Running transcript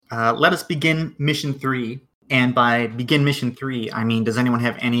Let us begin Mission 3. And by begin Mission 3, I mean, does anyone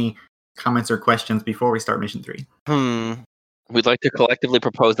have any comments or questions before we start Mission 3? We'd like to collectively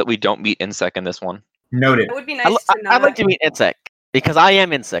propose that we don't meet InSec in this one. Noted. It would be nice to not. I'd like to meet InSec, because I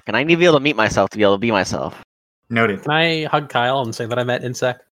am InSec, and I need to be able to meet myself to be able to be myself. Noted. Can I hug Kyle and say that I met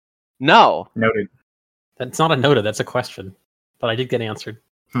InSec? No. Noted. That's not a noted, that's a question. But I did get answered.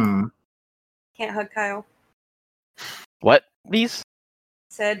 Can't hug Kyle. What, Bees?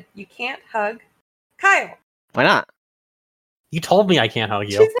 Said you can't hug Kyle. Why not? You told me I can't hug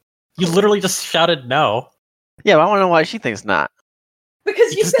you. You literally just shouted no. Yeah, but I want to know why she thinks not.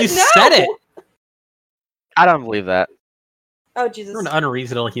 Because you said no! said it! I don't believe that. Oh, Jesus. You're an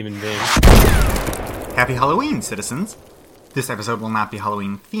unreasonable human being. Happy Halloween, citizens! This episode will not be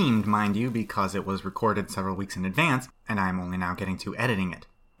Halloween-themed, mind you, because it was recorded several weeks in advance, and I'm only now getting to editing it.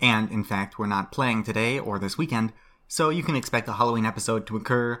 And, in fact, we're not playing today or this weekend, so you can expect a Halloween episode to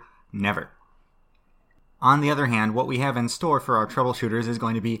occur never. On the other hand, what we have in store for our troubleshooters is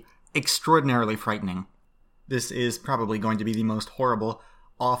going to be extraordinarily frightening. This is probably going to be the most horrible,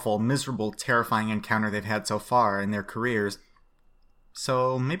 awful, miserable, terrifying encounter they've had so far in their careers.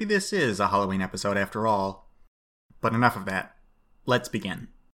 So maybe this is a Halloween episode after all. But enough of that. Let's begin.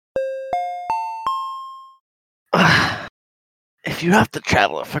 If you have to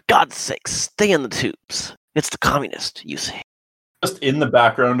travel, for God's sake, stay in the tubes. It's the communist, you say. Just in the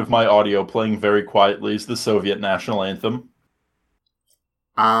background of my audio, playing very quietly, is the Soviet national anthem.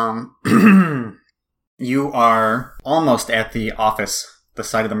 You are almost at the office, the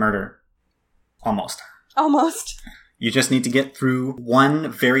site of the murder. Almost. Almost. You just need to get through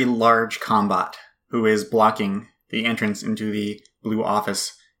one very large combot who is blocking the entrance into the blue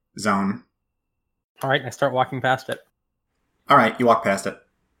office zone. Alright, I start walking past it. Alright, you walk past it.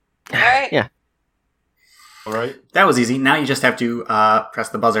 Alright. Yeah. Alright. That was easy. Now you just have to press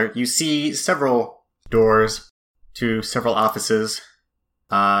the buzzer. You see several doors to several offices,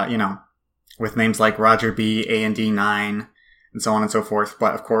 with names like Roger B, A&D 9, and so on and so forth.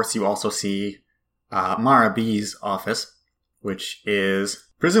 But of course, you also see Mara B's office, which is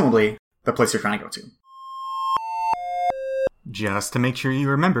presumably the place you're trying to go to. Just to make sure you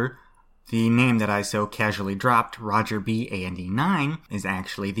remember, the name that I so casually dropped, Roger B. A&D 9, is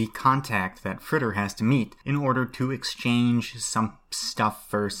actually the contact that Fritter has to meet in order to exchange some stuff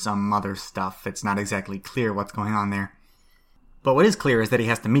for some other stuff. It's not exactly clear what's going on there. But what is clear is that he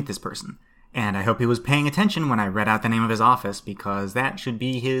has to meet this person. And I hope he was paying attention when I read out the name of his office, because that should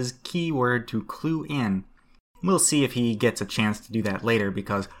be his keyword to clue in. We'll see if he gets a chance to do that later,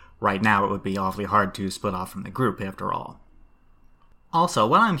 because right now it would be awfully hard to split off from the group after all. Also,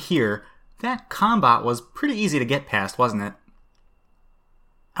 while I'm here, that combot was pretty easy to get past, wasn't it?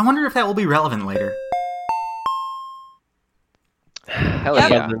 I wonder if that will be relevant later. Hell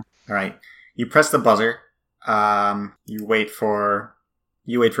yeah. Alright, you press the buzzer, you wait for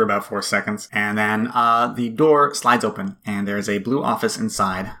about 4 seconds, and then the door slides open, and there's a blue office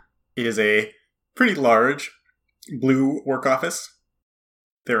inside. It is a pretty large blue work office.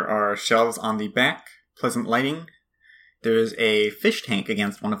 There are shelves on the back, pleasant lighting. There's a fish tank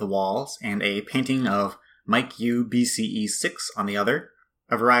against one of the walls, and a painting of Mike U BCE 6 on the other.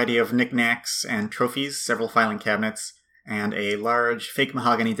 A variety of knickknacks and trophies, several filing cabinets, and a large fake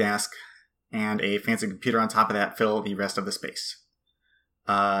mahogany desk, and a fancy computer on top of that fill the rest of the space.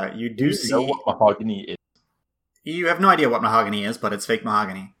 You do see... know what mahogany is? You have no idea what mahogany is, but it's fake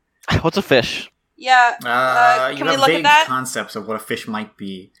mahogany. What's a fish? Yeah. You Can we have look vague at that? concepts of what a fish might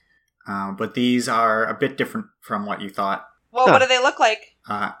be, but these are a bit different from what you thought. Well, what do they look like?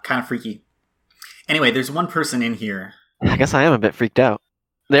 Kind of freaky. Anyway, there's one person in here. I guess I am a bit freaked out.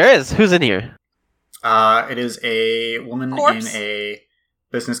 There is. Who's in here? It is a woman Corpse? in a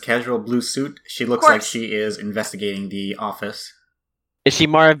business casual blue suit. She looks Corpse. like she is investigating the office. Is she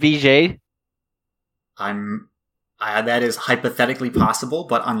Mara VJ? That is hypothetically possible,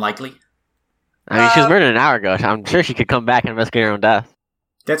 but unlikely. I mean, she was murdered an hour ago. I'm sure she could come back and investigate her own death.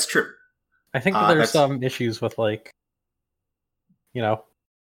 That's true. I think that there's some issues with, what's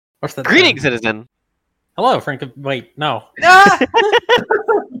that? Greetings, citizen! Hello, Frank. Wait, no.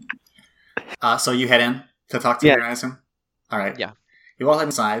 So you head in to talk to her, I assume? Alright. Yeah. You all head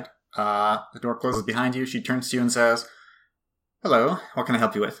inside. The door closes behind you. She turns to you and says, "Hello, what can I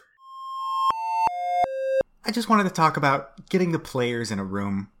help you with?" I just wanted to talk about getting the players in a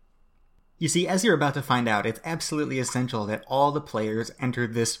room. You see, as you're about to find out, it's absolutely essential that all the players enter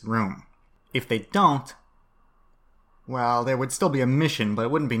this room. If they don't, well, there would still be a mission, but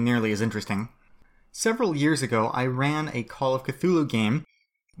it wouldn't be nearly as interesting. Several years ago, I ran a Call of Cthulhu game,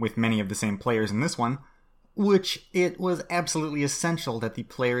 with many of the same players in this one, which it was absolutely essential that the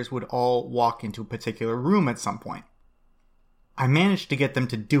players would all walk into a particular room at some point. I managed to get them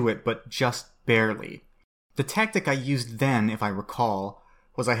to do it, but just barely. The tactic I used then, if I recall,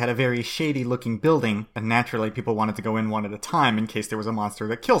 was I had a very shady-looking building, and naturally people wanted to go in one at a time in case there was a monster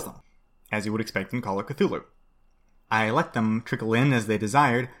that kills them, as you would expect in Call of Cthulhu. I let them trickle in as they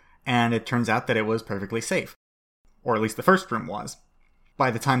desired, and it turns out that it was perfectly safe. Or at least the first room was.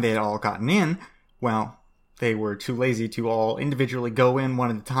 By the time they had all gotten in, well, they were too lazy to all individually go in one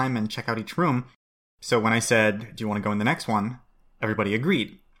at a time and check out each room, so when I said, "Do you want to go in the next one?" everybody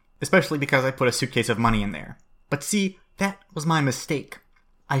agreed. Especially because I put a suitcase of money in there. But see, that was my mistake.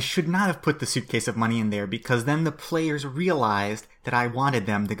 I should not have put the suitcase of money in there because then the players realized that I wanted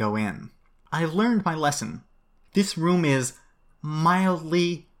them to go in. I learned my lesson. This room is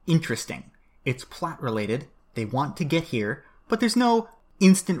mildly interesting. It's plot related, they want to get here, but there's no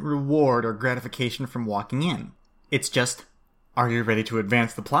instant reward or gratification from walking in. It's just, are you ready to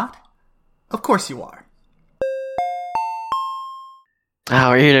advance the plot? Of course you are. Oh,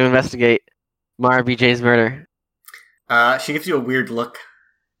 we're here to investigate Mara BJ's murder. She gives you a weird look.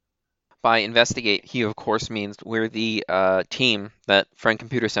 By investigate, he of course means we're the team that Friend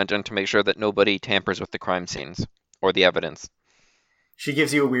Computer sent in to make sure that nobody tampers with the crime scenes or the evidence. She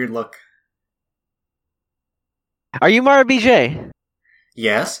gives you a weird look. Are you Mara BJ?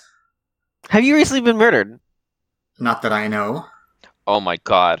 Yes? Have you recently been murdered? Not that I know. Oh my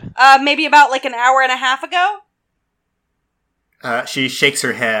god. Maybe about like an hour and a half ago? She shakes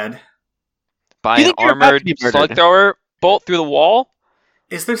her head. By You an think you're about to armored be murdered? slug thrower bolt through the wall?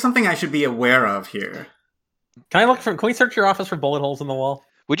 Is there something I should be aware of here? Can we search your office for bullet holes in the wall?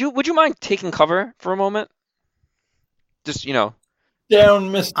 Would you mind taking cover for a moment? Just, Down,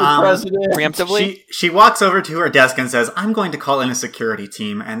 Mr. President. preemptively? She walks over to her desk and says, "I'm going to call in a security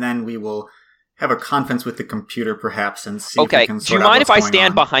team, and then we will have a conference with the computer, perhaps, and see if we Okay, can do you sort out mind if what's I going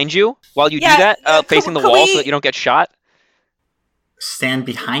stand on." behind you while you Yeah, do that, yeah, facing the could wall we- so that you don't get shot? Stand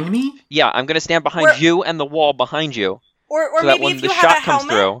behind me? Yeah, I'm gonna stand behind We're- you and the wall behind you, Or so that maybe when if the you have a shot comes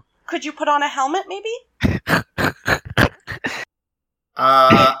helmet, through... could you put on a helmet, maybe?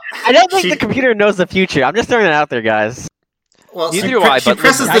 I don't think she- the computer knows the future. I'm just throwing it out there, guys. Well, Neither she, do I, she but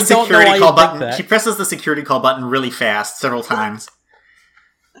presses listen, the I don't know security why call you think button. that. She presses the security call button really fast, several times.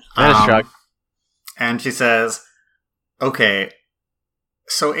 That is shrug. And she says, "Okay,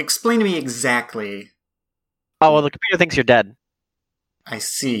 so explain to me exactly." Oh, well, the computer thinks you're dead. I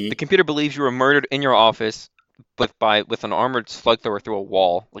see. The computer believes you were murdered in your office, but with an armored slug thrower through a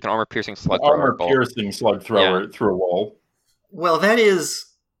wall, like an armor-piercing slug thrower Armor bolt. piercing slug thrower through a wall. Well, that is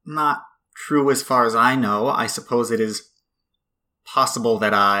not true as far as I know. I suppose it is possible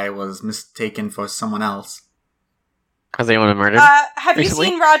that I was mistaken for someone else. Has anyone been murdered Have recently?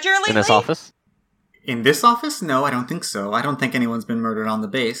 you seen Roger lately? in this office? In this office? No, I don't think so. I don't think anyone's been murdered on the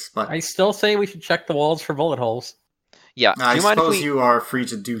base, but I still say we should check the walls for bullet holes. Yeah, do I you mind if suppose we... you are free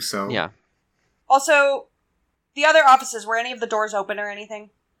to do so. Yeah. Also, the other offices, were any of the doors open or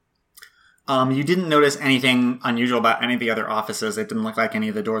anything? You didn't notice anything unusual about any of the other offices. It didn't look like any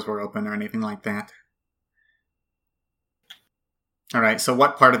of the doors were open or anything like that. Alright, so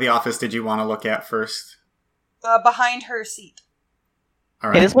what part of the office did you want to look at first? Behind her seat.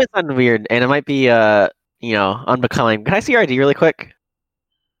 Alright. Hey, this might sound weird, and it might be, unbecoming. Can I see your ID really quick?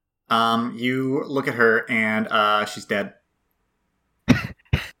 You look at her and, she's dead.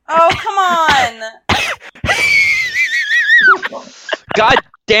 Oh, come on! God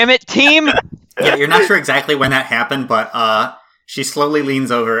damn it, team! Yeah, you're not sure exactly when that happened, but, she slowly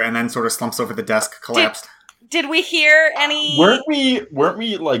leans over and then sort of slumps over the desk, collapsed. Did we hear any... Weren't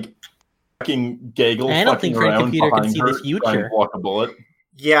we like fucking gaggle I don't fucking think Frank around Computer can behind see her the trying to future. block a bullet?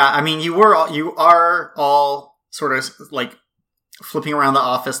 Yeah, I mean, you are all sort of, like, flipping around the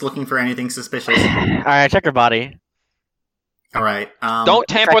office looking for anything suspicious. Alright, check her body. Alright, Don't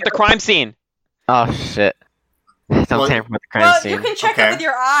tamper with the crime scene! Oh, shit. Don't Well- tamper with the crime Well, scene. you can check Okay. it with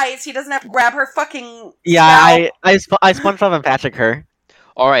your eyes. He doesn't have to grab her fucking... Yeah, scalp. I SpongeBob and Patrick her.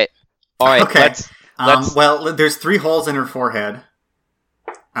 Alright, Okay. let's... Well, there's 3 holes in her forehead.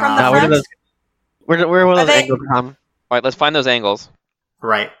 From the where front? do those... Where will Are those they- angles come? Alright, let's find those angles.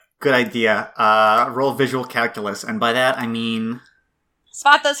 Right. Good idea. Roll visual calculus, and by that I mean...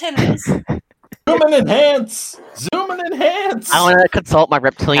 Spot those hinges. Zoom and enhance! Zoom and enhance! I want to consult my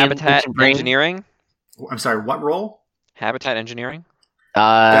reptilian Habitat ancient brain. engineering? I'm sorry, what roll? Habitat engineering?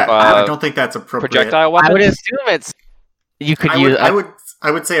 I don't think that's appropriate. Projectile weapons? I would assume it's... You could I use... would,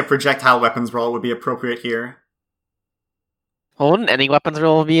 I would say a projectile weapons roll would be appropriate here. Well, wouldn't any weapons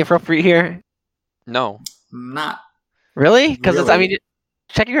roll be appropriate here? No. Not... Really? Because I Really? mean,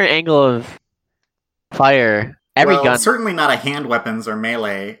 check your angle of... fire. Every well, gun. certainly not a hand weapons or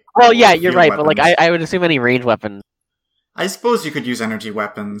melee. Oh or yeah, you're field right. But like, weapons. I would assume any ranged weapon. I suppose you could use energy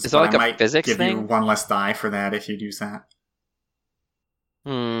weapons, Is that but like I a might physics give you thing? one less die for that if you use that.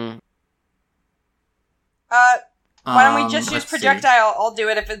 Hmm. Why don't we just use let's see. projectile? I'll do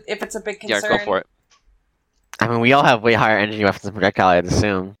it if it's a big Yeah, concern. go for it. I mean, we all have way higher energy weapons than projectile, I'd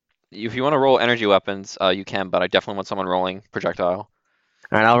assume. If you want to roll energy weapons, you can, but I definitely want someone rolling projectile.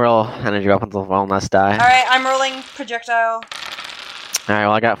 Alright, I'll roll energy weapons with one less die. Alright, I'm rolling projectile. Alright,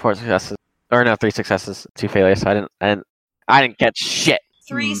 well, I got 4 successes. Or no, 3 successes, 2 failures, so I didn't get shit.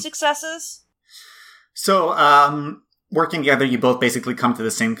 3 successes. So, working together, you both basically come to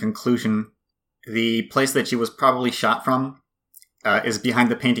the same conclusion. The place that she was probably shot from is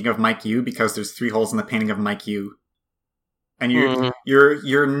behind the painting of Mike Yu, because there's 3 holes in the painting of Mike Yu. And you're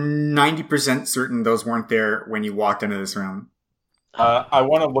 90% certain those weren't there when you walked into this room. I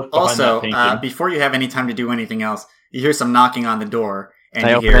want to look behind Also, that painting. before you have any time to do anything else, you hear some knocking on the door, and I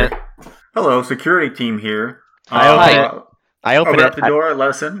you open hear, it. "Hello, security team here." I open Open it. up the door, let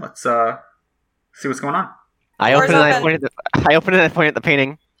us in. Let's see what's going on. I Door's open it and I open. point at the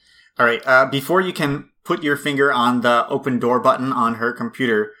painting. All right. Before you can put your finger on the open door button on her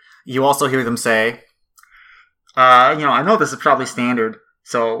computer, you also hear them say, I know this is probably standard,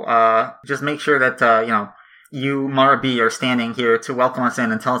 so just make sure that you, Mara B, are standing here to welcome us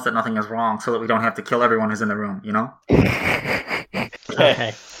in and tell us that nothing is wrong, so that we don't have to kill everyone who's in the room. You know?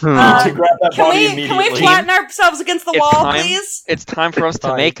 Okay. To grab that Can body we immediately. flatten ourselves against the It's wall, time. please? It's time for us to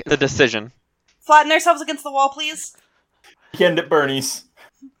Fine. make the decision. Flatten ourselves against the wall, please. Weekend at Bernie's.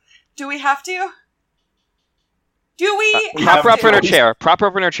 Do we have to? Do we we have Prop her up to? in her chair. Prop her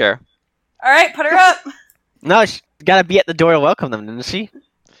up in her chair. Alright, put her up. No, she gotta be at the door to welcome them, didn't she?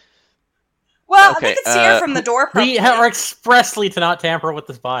 Well, Okay, they can see her from the door, probably. We are expressly to not tamper with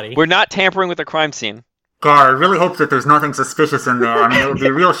this body. We're not tampering with the crime scene. Gar, I really hope that there's nothing suspicious in there. I mean, it would be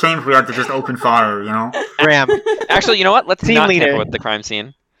a real shame if we had to just open fire, Ram, Actually, you know what? Let's Team not leader. tamper with the crime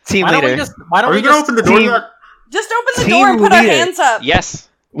scene. team Why don't we leader. just? Why don't Are we you going to just? open the door Team- yet? Just open the Team door and put our leader. hands up. Yes.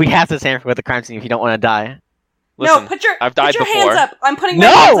 We have to tamper with the crime scene if you don't want to die. Listen, No, put your I've died put your before. hands up. I'm putting my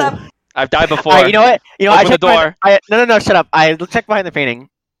No! hands up. I've died before. Alright, you know what? I Open the checked door. No, shut up. I checked behind the painting.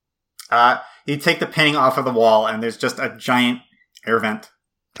 You take the painting off of the wall, and there's just a giant air vent.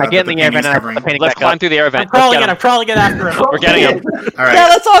 I get that in the air vent and I put painting's the painting Let's back climb up. through the air I'm vent. crawling Let's in. get I'm crawling in after him. We're getting him. All right. Yeah,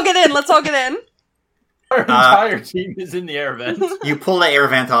 let's all get in. Let's all get in. Our entire team is in the air vent. You pull the air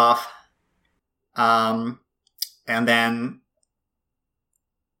vent off, and then,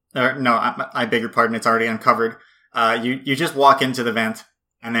 I beg your pardon. It's already uncovered. You just walk into the vent,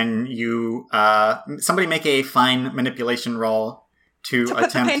 and then you somebody make a fine manipulation roll to To put the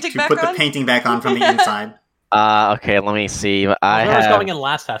attempt painting to back put the on? painting back on from the inside. Okay, let me see. I Whoever's have. going in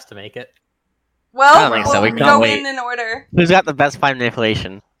last has to make it. Well, I don't think so. we'll We go can't wait. in order. Who's got the best fine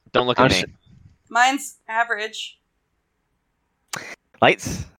manipulation? Don't look at me. Mine's average.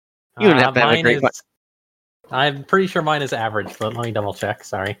 Lights? You would have to have a Mine great is. one. I'm pretty sure mine is average, but let me double check.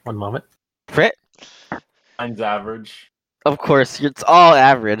 Sorry, one moment. Frit? Mine's average. Of course, it's all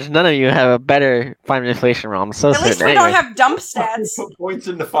average. None of you have a better fine manipulation roll. I'm so At least certain. we don't Anyway. have dump stats. Put points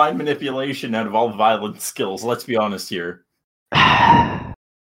into fine manipulation out of all violent skills. Let's be honest here.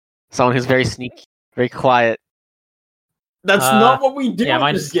 Someone who's very sneaky, very quiet. That's not what we do. Yeah,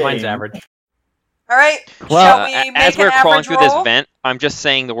 in this game. mine's average. All right. Well, shall we make as we're an crawling average through this roll? vent, I'm just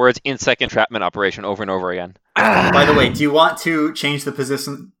saying the words insect entrapment operation over and over again. By the way, do you want to change the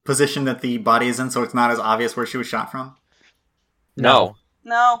position that the body is in so it's not as obvious where she was shot from? No.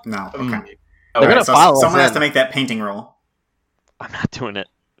 No. No. Okay. Mm. They're Alright, gonna so follow us someone has in. to make that painting roll. I'm not doing it.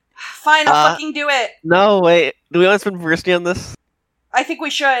 Fine, I'll fucking do it. No, wait. Do we want to spend diversity on this? I think we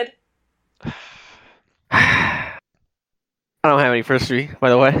should. I don't have any first three, by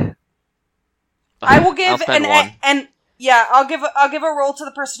the way. I will I'll give spend an one. and yeah, I'll give a roll to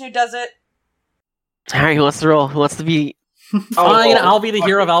the person who does it. Alright, who wants to roll? Who wants to be... Fine, I'll be the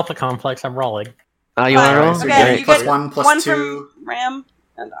hero of Alpha Complex. I'm rolling. You want to Fine. roll? so Okay, you you get get +1, one +2. from Ram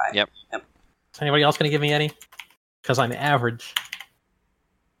and I. Yep. Is anybody else going to give me any? Because I'm average.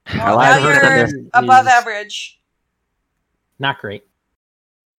 Well, I now like you're Vertigo above is average. Not great.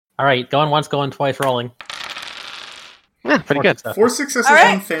 All right, going once, going twice, rolling. Yeah, pretty Four good. successes. 4 successes, All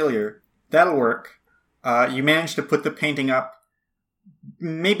right. 1 failure. That'll work. You managed to put the painting up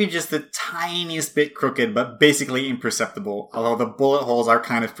maybe just the tiniest bit crooked, but basically imperceptible, although the bullet holes are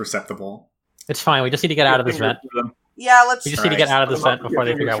kind of perceptible. It's fine. We just need to get out of this vent. Yeah, let's. We just need to get out of this Alright. vent before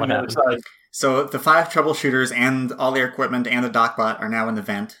they figure out what happened. So the 5 troubleshooters and all their equipment and the dockbot are now in the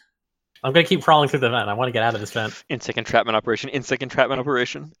vent. I'm going to keep crawling through the vent. I want to get out of this vent. Insect entrapment operation. Insect entrapment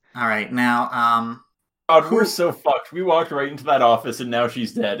operation. All right, now God, we're so fucked. We walked right into that office, and now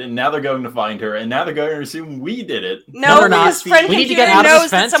she's dead. And now they're going to find her, and now they're going to assume we did it. No, they're not. because friend We need to computer get out of this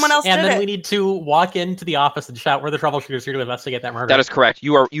knows that fence, someone else and did then it. we need to walk into the office and shout, "We're the troubleshooters here to investigate that murder." That is correct.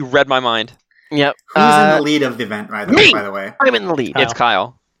 You read my mind. Yep. Who's in the lead of the event, right? me! By the way, I'm in the lead. Kyle. It's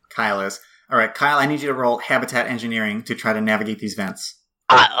Kyle. Kyle is. All right, Kyle. I need you to roll habitat engineering to try to navigate these vents.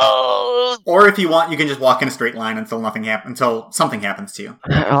 Or if you want, you can just walk in a straight line until something happens to you.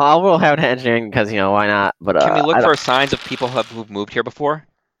 I'll roll habitat engineering because why not? But Can we look for signs of people who've moved here before?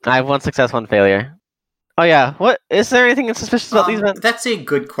 I have 1 success, 1 failure. Oh yeah. What is there anything suspicious about these vents? That's a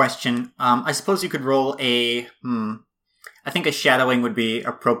good question. I suppose you could roll a. I think a shadowing would be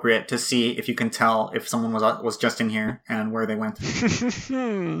appropriate to see if you can tell if someone was just in here and where they went.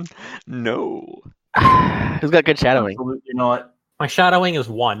 No. Who's got good shadowing? Absolutely not. My shadowing is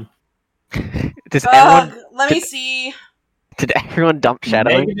 1. Does everyone? Let me see. Did everyone dump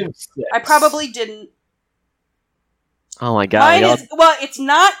shadowing? -6. I probably didn't. Oh my god. Mine is it's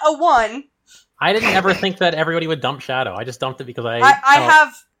not a 1. I didn't ever think that everybody would dump shadow. I just dumped it because I I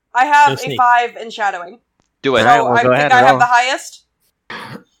have No a sneak. 5 in shadowing. Do it. So Alright, well, I go think ahead I and have roll. the highest.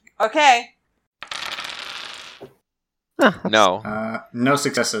 Okay. No. No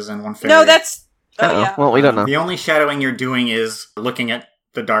successes and 1 failure. No, that's. Oh Uh-oh. yeah. Well, we don't know. The only shadowing you're doing is looking at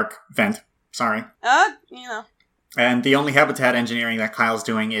the dark vent. Sorry. You know. And the only habitat engineering that Kyle's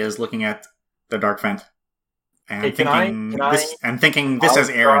doing is looking at the dark vent. And Hey, thinking this has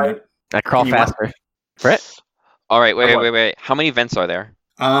air in it. I crawl Can you faster. Brett? All right. Wait. How many vents are there?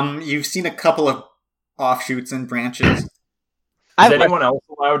 You've seen a couple of offshoots and branches. Is anyone else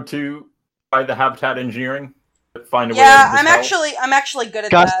allowed to try the habitat engineering? Find a way Yeah, out of this hell? I'm actually good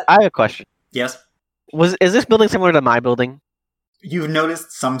at Gus, that. I have a question. Yes. Is this building similar to my building? You've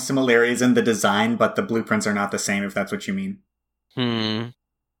noticed some similarities in the design, but the blueprints are not the same, if that's what you mean.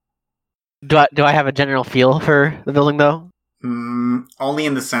 Do I have a general feel for the building though? Only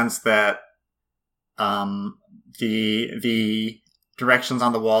in the sense that the directions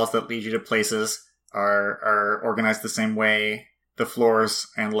on the walls that lead you to places are organized the same way. The floors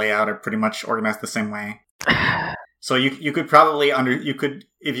and layout are pretty much organized the same way. So you could probably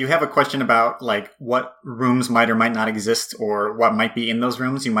if you have a question about like what rooms might or might not exist or what might be in those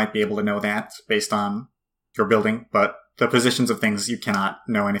rooms, you might be able to know that based on your building, but the positions of things you cannot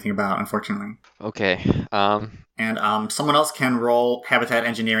know anything about, unfortunately. Okay. And someone else can roll habitat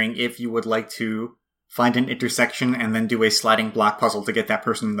engineering if you would like to find an intersection and then do a sliding block puzzle to get that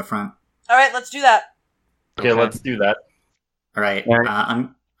person in the front. All right, let's do that. Okay, let's do that. All right.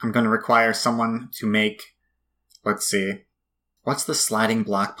 I'm going to require someone to make. Let's see. What's the sliding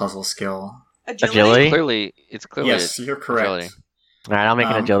block puzzle skill? Agility. It's clearly. Yes, you're correct. agility. Alright, I'll make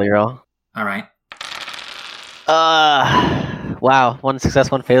an agility roll. All right. Wow. 1 success,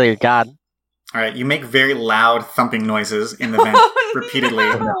 1 failure. God. All right. You make very loud thumping noises in the vent repeatedly.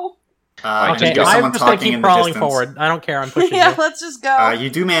 No. Okay, there's I'm someone just gonna talking keep in the crawling distance. forward. I don't care. I'm pushing Yeah, you. let's just go. You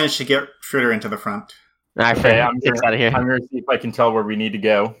do manage to get Fritter into the front. Alright, Okay, fair. I'm Get out of here. going to see if I can tell where we need to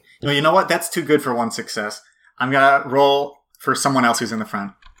go. No, you know what? That's too good for 1 success. I'm going to roll for someone else who's in the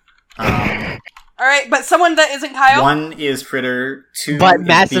front. All right, but someone that isn't Kyle. 1 is Fritter. 2 But is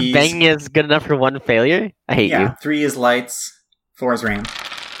massive Bees. bang is good enough for 1 failure? I hate you. 3 is Lights. 4 is Rain.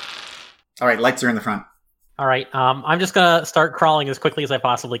 All right, Lights are in the front. All right. I'm just gonna start crawling as quickly as I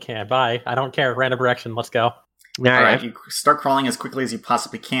possibly can. Bye. I don't care. Random direction. Let's go. All right, you start crawling as quickly as you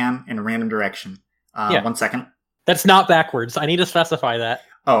possibly can in a random direction. Yeah. 1 second. That's not backwards. I need to specify that.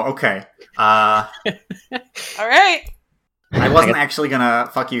 Oh, okay. All right. I wasn't actually gonna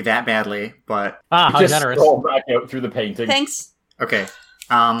fuck you that badly, but How Just generous. scroll back out through the painting. Thanks. okay.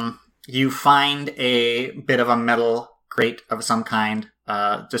 You find a bit of a metal crate of some kind,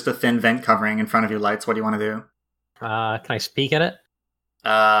 just a thin vent covering in front of you, Lights. What do you want to do? Can I speak in it?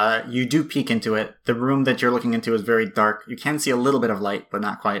 You do peek into it. The room that you're looking into is very dark. You can see a little bit of light, but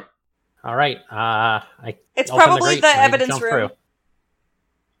not quite. All right. It's open probably grate the and I evidence jump room. through.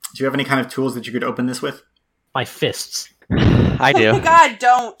 Do you have any kind of tools that you could open this with? My fists. I do. God,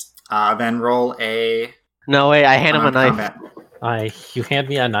 don't. Then roll a No, wait, I hand him a unarmed knife. combat. You hand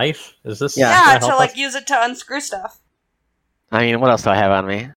me a knife? Is this? Yeah. Yeah, gonna to help like us? use it to unscrew stuff. I mean, what else do I have on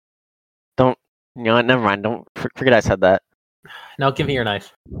me? Don't, you know what, never mind. Don't, forget I said that. No, give me your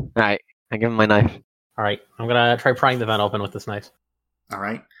knife. Alright, I give him my knife. All right. I'm gonna try prying the vent open with this knife. All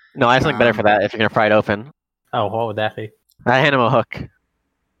right. No, I have something better for that if you're gonna pry it open. Oh, what would that be? I hand him a hook.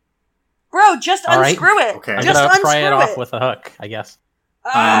 Bro, just All right. unscrew it. Okay. I'm Just gonna unscrew pry it off it. with a hook, I guess.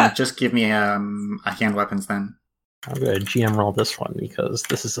 Just give me a hand weapons then. I'm gonna GM roll this one because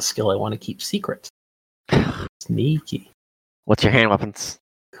this is a skill I want to keep secret. Sneaky. What's your hand weapons?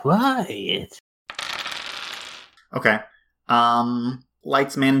 Quiet. Okay.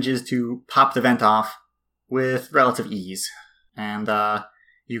 Lights manages to pop the vent off with relative ease. And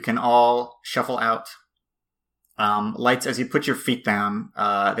you can all shuffle out. Lights, as you put your feet down,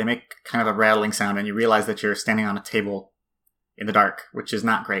 they make kind of a rattling sound, and you realize that you're standing on a table in the dark, which is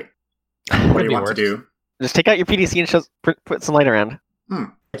not great. What do you want to do? Just take out your PDC and put some light around.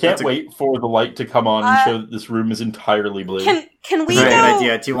 I can't wait for the light to come on and show that this room is entirely blue. Can we That's a go? good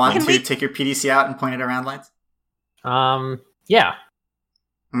idea. Do you want to take your PDC out and point it around, Lights? Yeah.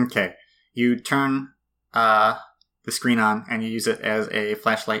 Okay. You turn the screen on, and you use it as a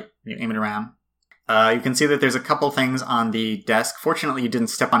flashlight. You aim it around. You can see that there's a couple things on the desk. Fortunately, you didn't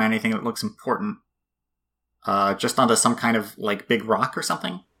step on anything that looks important. Just onto some kind of, like, big rock or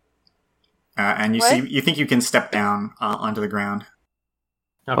something. And you think you can step down onto the ground.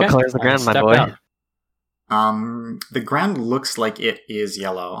 Okay. What color is the ground, my boy? Down. The ground looks like it is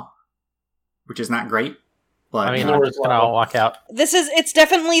yellow, which is not great. But I mean, I'm just gonna walk out. It's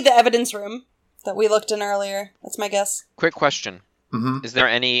definitely the evidence room that we looked in earlier. That's my guess. Quick question. Mm-hmm. Is there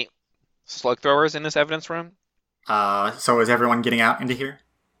any slug throwers in this evidence room? So is everyone getting out into here?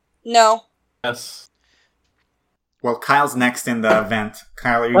 No. Yes. Well, Kyle's next in the vent.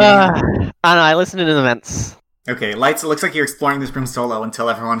 Kyle, are you getting out? I don't know, I listened to the events. Okay, Lights, it looks like you're exploring this room solo until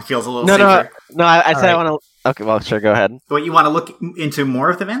everyone feels a little No, safer. I said right. I want to... Okay, well, sure, go ahead. But you want to look into more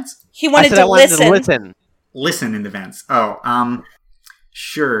of the vents? He wanted I wanted to listen. Listen in the vents. Oh,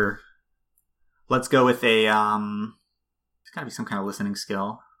 sure. Let's go with a, there's gotta be some kind of listening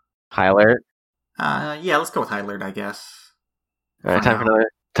skill. High alert. Yeah, let's go with high alert, I guess. All right, For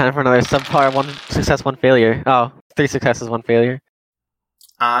time for another subpar, 1 success, 1 failure. Oh, 3 successes, 1 failure.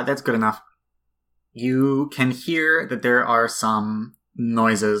 That's good enough. You can hear that there are some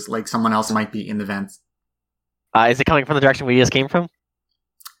noises, like someone else might be in the vents. Is it coming from the direction we just came from?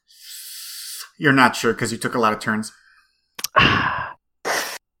 You're not sure because you took a lot of turns. I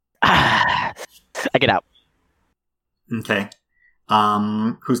get out. Okay.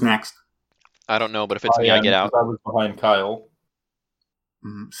 Who's next? I don't know, but if it's me, I get out. I was behind Kyle.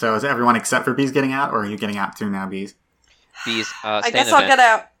 So is everyone except for Bees getting out, or are you getting out too now, Bees? Bees, stay I in guess the I'll vent. get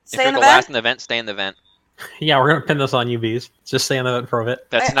out. If Stay you're in the the last vent. in the vent, stay in the vent. Yeah, we're gonna pin this on you, bees. Just stay in the vent for a bit.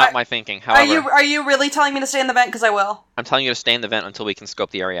 That's not my thinking. Are However, you really telling me to stay in the vent? Because I will. I'm telling you to stay in the vent until we can scope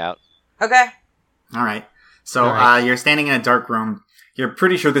the area out. Okay. All right. So All right. You're standing in a dark room. You're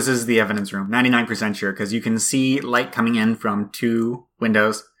pretty sure this is the evidence room. 99% sure, because you can see light coming in from 2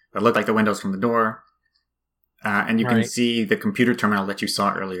 windows that look like the windows from the door. And you can Right. see the computer terminal that you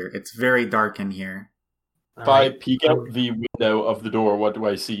saw earlier. It's very dark in here. If I peek out the window of the door, what do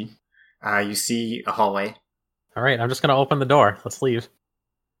I see? You see a hallway. All right, I'm just gonna open the door. Let's leave.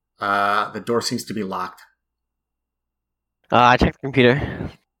 The door seems to be locked. I checked the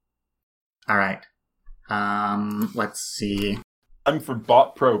computer. All right. Let's see. I'm for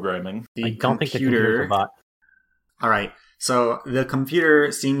bot programming. The I don't think the computer's a bot. All right. So the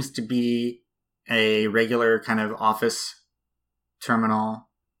computer seems to be a regular kind of office terminal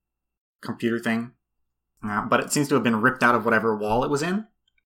computer thing. But it seems to have been ripped out of whatever wall it was in.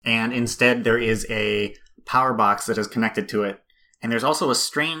 And instead there is a power box that is connected to it. And there's also a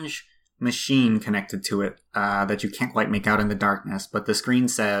strange machine connected to it that you can't quite make out in the darkness. But the screen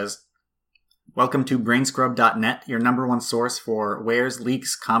says, "Welcome to brainscrub.net, your number one source for wares,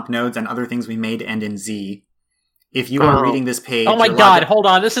 leaks, comp nodes, and other things we made to end in Z. If you are reading this page..." Oh my you're god! logged- Hold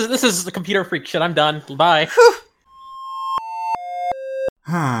on. This is the computer freak shit. I'm done. Bye.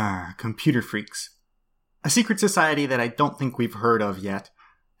 Computer freaks. A secret society that I don't think we've heard of yet.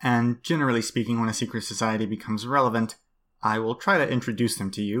 And generally speaking, when a secret society becomes relevant, I will try to introduce them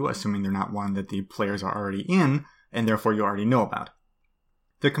to you, assuming they're not one that the players are already in, and therefore you already know about.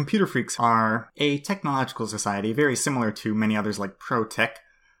 The Computer Freaks are a technological society very similar to many others like ProTech,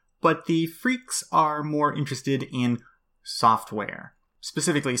 but the Freaks are more interested in software,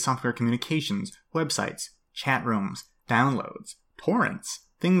 specifically software communications, websites, chat rooms, downloads, torrents,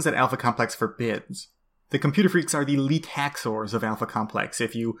 things that Alpha Complex forbids. The Computer Freaks are the Letaxors of Alpha Complex,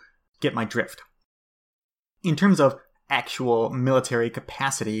 if you get my drift. In terms of actual military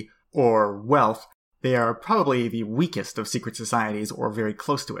capacity or wealth, they are probably the weakest of secret societies or very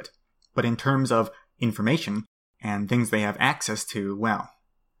close to it. But in terms of information and things they have access to, well,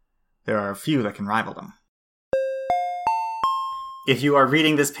 there are a few that can rival them. If you are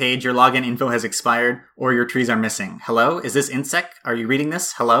reading this page, your login info has expired or your trees are missing. Hello? Is this InSec? Are you reading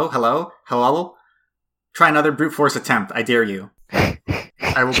this? Hello? Hello? Hello? Try another brute force attempt. I dare you.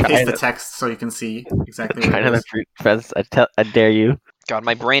 I will paste the text so you can see exactly what Try it another is. brute force. I dare you. God,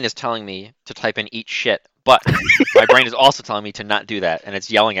 my brain is telling me to type in "eat shit," But my brain is also telling me to not do that, and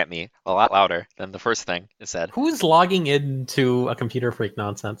it's yelling at me a lot louder than the first thing it said. Who's logging into a computer freak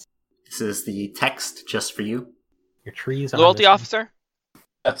nonsense? This is the text just for you. Your trees are Loyalty missing. officer,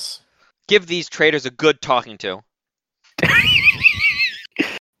 Yes. give these traitors a good talking to.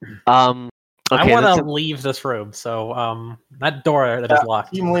 I Okay, want this to leave this room, so that door that is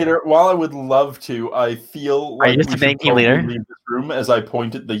locked. Team leader, while I would love to, I feel Are you like just we a should main team probably leader? leave this room as I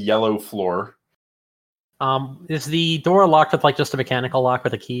point at the yellow floor. Is the door locked with like just a mechanical lock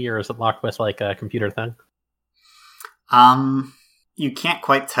with a key, or is it locked with like a computer thing? You can't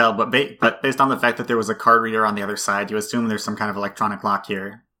quite tell, but based on the fact that there was a card reader on the other side, you assume there's some kind of electronic lock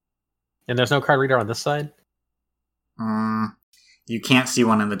here. And there's no card reader on this side? You can't see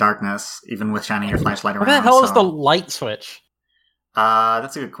one in the darkness, even with shining your flashlight around. Where the hell is so- the light switch?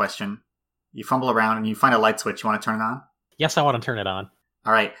 That's a good question. You fumble around and you find a light switch. You want to turn it on? Yes, I want to turn it on.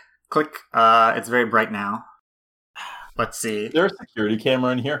 All right. Click. It's very bright now. Let's see. Is there a security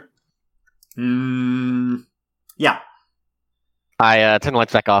camera in here? Yeah. I turn the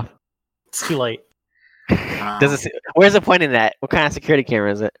lights back off. It's too late. Does it? Where's it pointing at? What kind of security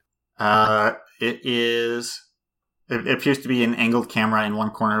camera is it? It is. It appears to be an angled camera in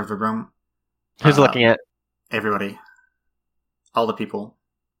one corner of the room. Who's looking at? Everybody. All the people.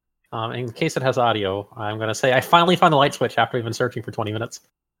 In case it has audio, I'm going to say I finally found the light switch after we've been searching for 20 minutes.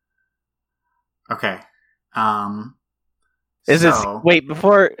 Okay. Is this? so, Wait,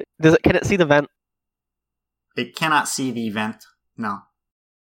 before does it? Can it see the vent? It cannot see the vent. No.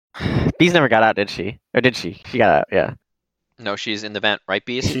 Bees never got out, did she? Or did she? She got out. Yeah. No, she's in the vent, right,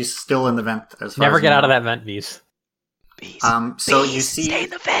 Beast? She's still in the vent. As far Never as get you out of know. that vent, Beast. Beast. So Beast, you see. stay in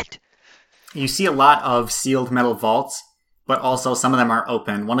the vent. You see a lot of sealed metal vaults, but also some of them are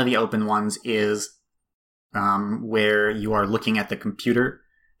open. One of the open ones is where you are looking at the computer.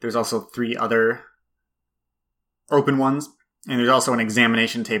 There's also 3 other open ones, and there's also an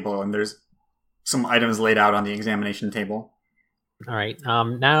examination table, and there's some items laid out on the examination table. All right.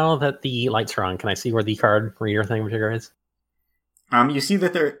 Now that the lights are on, can I see where the card reader thing is? You see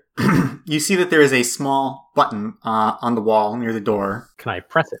that there, you see that there is a small button on the wall near the door. Can I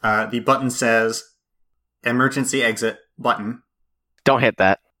press it? The button says "Emergency Exit" button. Don't hit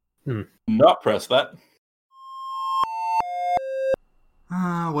that. Not press that.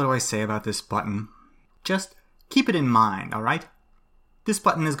 What do I say about this button? Just keep it in mind, alright? This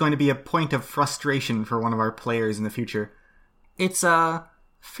button is going to be a point of frustration for one of our players in the future. It's a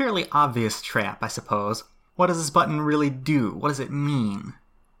fairly obvious trap, I suppose. What does this button really do? What does it mean?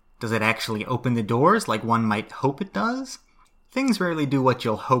 Does it actually open the doors like one might hope it does? Things rarely do what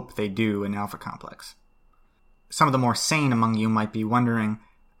you'll hope they do in Alpha Complex. Some of the more sane among you might be wondering,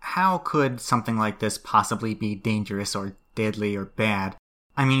 how could something like this possibly be dangerous or deadly or bad?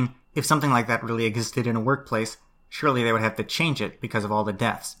 I mean, if something like that really existed in a workplace, surely they would have to change it because of all the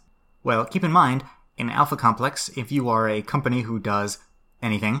deaths. Well, keep in mind, in Alpha Complex, if you are a company who does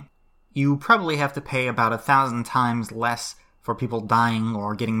anything, you probably have to pay about 1,000 times less for people dying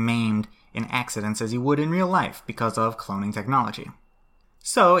or getting maimed in accidents as you would in real life because of cloning technology.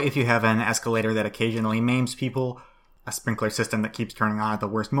 So, if you have an escalator that occasionally maims people, a sprinkler system that keeps turning on at the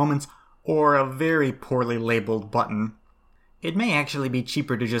worst moments, or a very poorly labeled button, it may actually be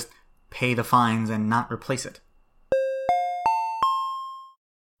cheaper to just pay the fines and not replace it.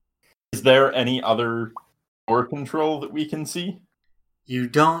 Is there any other door control that we can see? You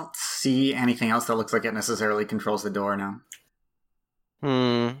don't see anything else that looks like it necessarily controls the door now.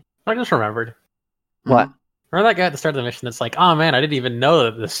 I just remembered. What? Remember that guy at the start of the mission that's like, oh man, I didn't even know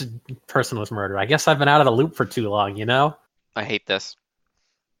that this person was murdered. I guess I've been out of the loop for too long, you know? I hate this.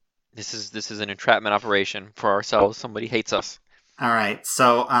 This is an entrapment operation for ourselves. Somebody hates us. Alright,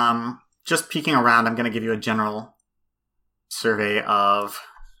 so, just peeking around, I'm going to give you a general survey of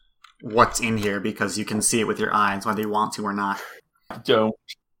what's in here because you can see it with your eyes, whether you want to or not. Don't.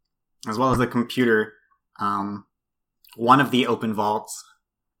 As well as the computer. One of the open vaults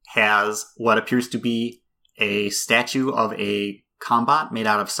has what appears to be a statue of a combat made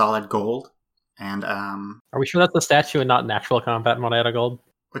out of solid gold. And Are we sure that's the statue and not an actual combat mode out of gold?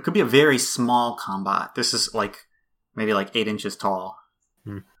 it could be a very small combat. This is maybe 8 inches tall.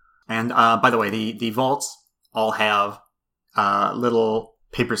 And by the way, the vaults all have little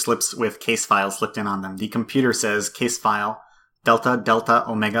paper slips with case files slipped in on them. The computer says case file Delta Delta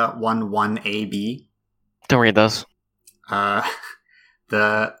Omega 11AB. Don't read those.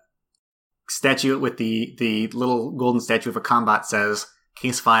 The statue with the little golden statue of a combat says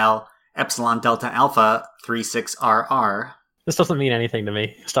case file Epsilon Delta Alpha 36RR. This doesn't mean anything to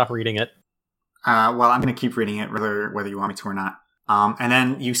me. Stop reading it. Well, I'm going to keep reading it whether you want me to or not. And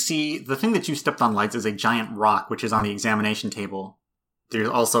then you see the thing that you stepped on lights is a giant rock, which is on the examination table. There's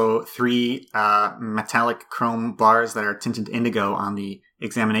also 3 metallic chrome bars that are tinted indigo on the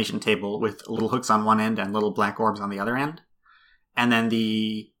examination table with little hooks on one end and little black orbs on the other end. And then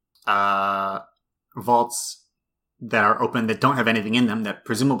the vaults that are open that don't have anything in them that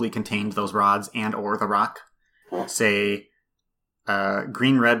presumably contained those rods and or the rock say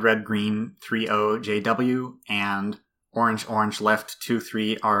green, red, red, green, 30JW, and orange, orange, left,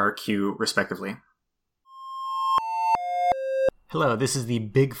 23RQ, respectively. Hello, this is the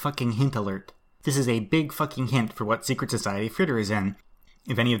big fucking hint alert. This is a big fucking hint for what secret society Fritter is in.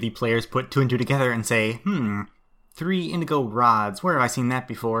 If any of the players put 2 and 2 together and say, 3 indigo rods, where have I seen that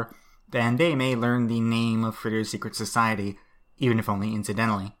before? Then they may learn the name of Fritter's secret society, even if only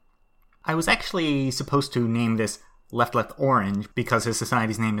incidentally. I was actually supposed to name this Left Left Orange, because his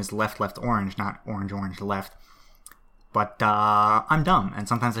society's name is Left Left Orange, not Orange Orange Left. But, I'm dumb, and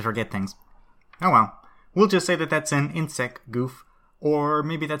sometimes I forget things. Oh well. We'll just say that that's an INSEC goof, or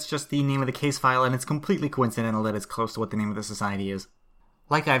maybe that's just the name of the case file and it's completely coincidental that it's close to what the name of the society is.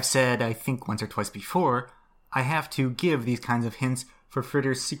 Like I've said, I think once or twice before, I have to give these kinds of hints for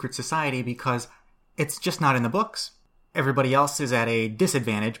Fritter's secret society because it's just not in the books. Everybody else is at a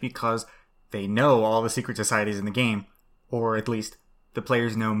disadvantage because they know all the secret societies in the game, or at least the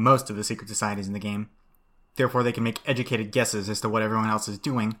players know most of the secret societies in the game. Therefore, they can make educated guesses as to what everyone else is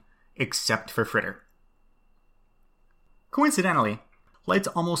doing, except for Fritter. Coincidentally, Lights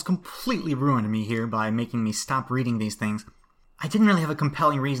almost completely ruined me here by making me stop reading these things. I didn't really have a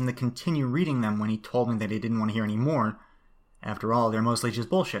compelling reason to continue reading them when he told me that he didn't want to hear any more. After all, they're mostly just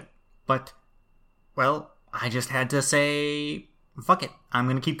bullshit. But, well, I just had to say, fuck it, I'm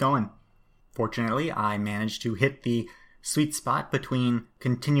gonna keep going. Fortunately, I managed to hit the sweet spot between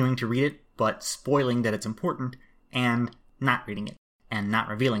continuing to read it, but spoiling that it's important, and not reading it, and not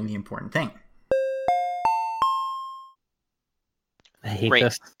revealing the important thing. I hate Great.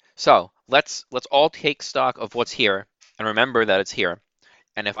 this. So let's all take stock of what's here and remember that it's here.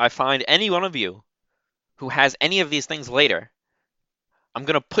 And if I find any one of you who has any of these things later, I'm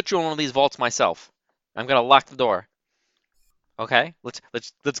gonna put you in one of these vaults myself. I'm gonna lock the door. Okay? Let's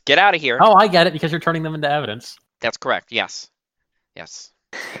get out of here. Oh, I get it, because you're turning them into evidence. That's correct. Yes. Yes.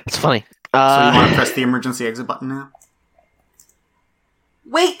 It's funny. So you want to press the emergency exit button now?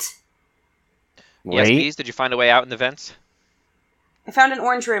 Wait! Yes, Wait. Bees, did you find a way out in the vents? I found an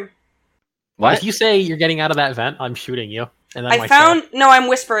orange room. What? If you say you're getting out of that vent, I'm shooting you. And then I'm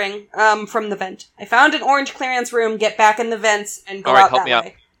whispering from the vent. I found an orange clearance room, get back in the vents, and go All right, out help that me out.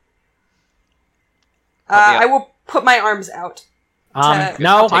 way. Help me out. I will put my arms out. No,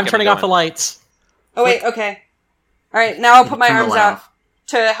 I'll take I'm him turning and off go the lights. Oh wait, okay. Alright, now I'll put my Turn the arms light out off.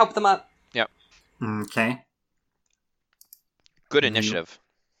 to help them up. Okay. Good You- initiative.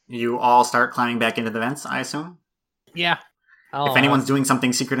 You all start climbing back into the vents, I assume? Yeah. If anyone's doing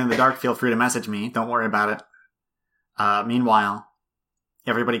something secret in the dark, feel free to message me. Don't worry about it. Meanwhile,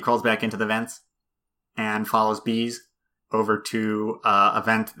 everybody crawls back into the vents and follows Bees over to a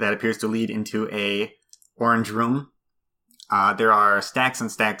vent that appears to lead into a orange room. There are stacks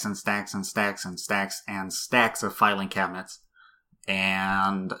and stacks and stacks and stacks and stacks and stacks of filing cabinets.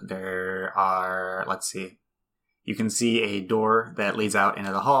 And there are, let's see, you can see a door that leads out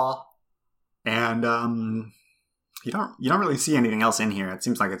into the hall. And, you don't really see anything else in here. It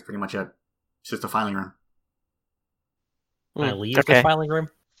seems like it's pretty much it's just a filing room. Can I leave okay. this filing room?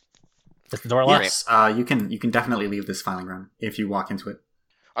 Is the door locked? Yes, you can definitely leave this filing room if you walk into it.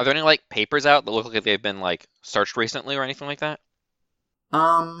 Are there any like papers out that look like they've been like searched recently or anything like that?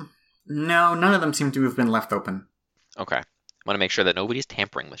 No, none of them seem to have been left open. Okay. I want to make sure that nobody's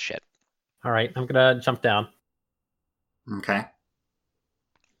tampering with shit. All right, I'm gonna jump down. Okay.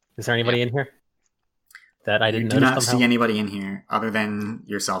 Is there anybody in here that I You didn't do notice not somehow? see anybody in here other than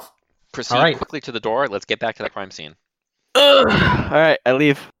yourself. Proceed All right. quickly to the door. Let's get back to the crime scene. All right, I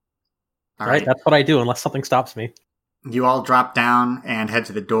leave. All Right, that's what I do unless something stops me. You all drop down and head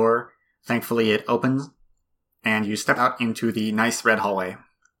to the door. Thankfully, it opens, and you step out into the nice red hallway.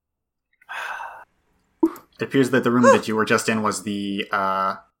 It appears that the room that you were just in was the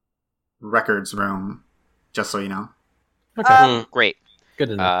records room, just so you know. Okay, Great. good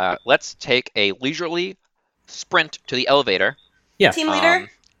to know. Let's take a leisurely sprint to the elevator. Yeah. Team leader?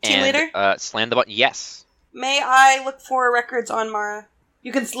 Team and, leader? Slam the button. Yes. May I look for records on Mara?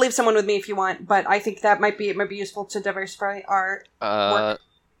 You can leave someone with me if you want, but I think that might be useful to diversify our work.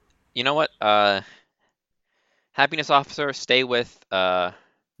 You know what? Happiness officer, stay with. They're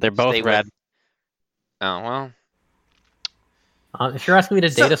both stay red. with- Oh well. If you're asking me to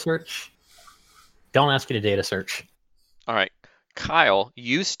So- data search, don't ask me to data search. All right. Kyle,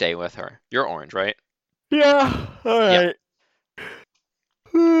 you stay with her. You're orange, right? Yeah. All right.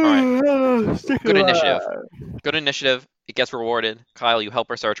 Alright. Stick Good alive. initiative. Good initiative. It gets rewarded. Kyle, you help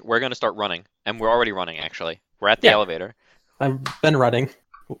her search. We're gonna start running, and we're already running. Actually, we're at the Yeah. elevator. I've been running.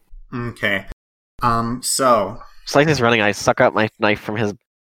 Okay. So Just like this running, I suck out my knife from his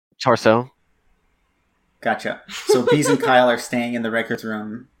torso. gotcha. So Bees and Kyle are staying in the records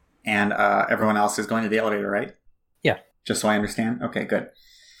room, and everyone else is going to the elevator, right? Yeah. Just so I understand. Okay, good.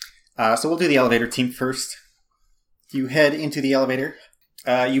 So we'll do the elevator team first. You head into the elevator.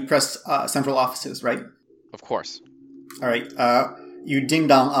 You press central offices, right? Of course. All right. You ding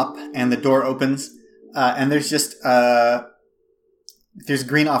dong up, and the door opens, and there's just there's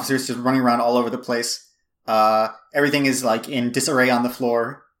green officers just running around all over the place. Everything is like in disarray on the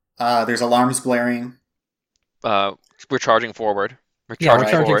floor. There's alarms blaring. We're charging forward. We're Yeah, charging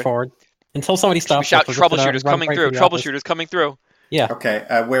we're charging forward. forward. Until somebody We stops shout us, we're just gonna troubleshooters run coming right through. to the office. Troubleshooters coming through. Yeah. Okay.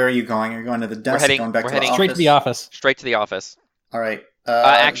 Where are you going? You're going to the desk. heading- Going back we're to heading the Straight office. to the office. Straight to the office. All right.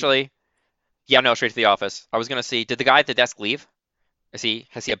 Actually, yeah, no, straight to the office. I was gonna see. Did the guy at the desk leave? Has he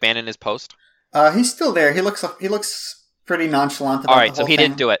abandoned his post? He's still there. He looks pretty nonchalant about All right, the so whole he thing.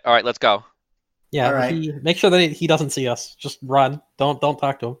 didn't do it. All right, let's go. Yeah, All right. make sure that he doesn't see us. Just run. Don't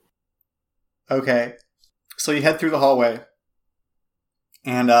talk to him. Okay. So you head through the hallway,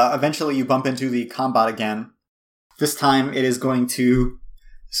 and eventually you bump into the combat again. This time it is going to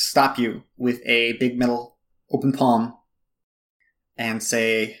stop you with a big metal open palm and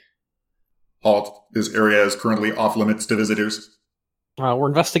say, Halt. This area is currently off limits to visitors. We're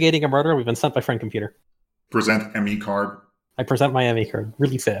investigating a murder. We've been sent by friend computer. Present ME card. I present my ME card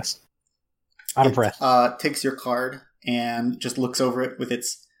really fast. Out of breath. Takes your card and just looks over it with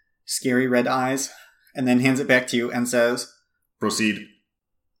its scary red eyes, and then hands it back to you and says, Proceed.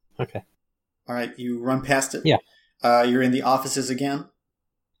 Okay. all right, you run past it. Yeah. You're in the offices again.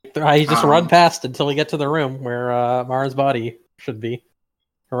 I just Um, run past until we get to the room where Mara's body should be.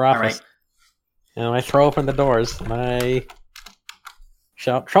 Her All office. right. And I throw open the doors and I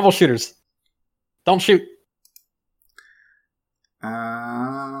shout, troubleshooters! Don't shoot!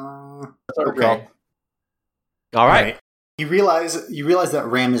 Okay. All right. You realize that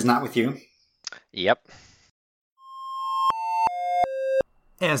Ram is not with you. Yep.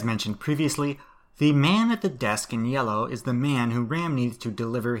 As mentioned previously, the man at the desk in yellow is the man who Ram needs to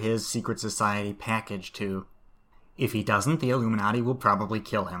deliver his secret society package to. If he doesn't, the Illuminati will probably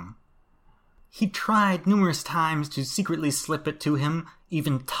kill him. He tried numerous times to secretly slip it to him,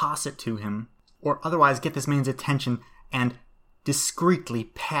 even toss it to him, or otherwise get this man's attention and discreetly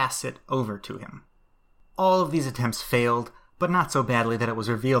pass it over to him. All of these attempts failed, but not so badly that it was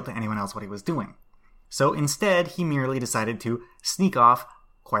revealed to anyone else what he was doing. So instead, he merely decided to sneak off,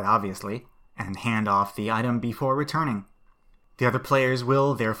 quite obviously, and hand off the item before returning. The other players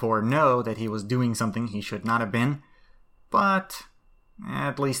will therefore know that he was doing something he should not have been, but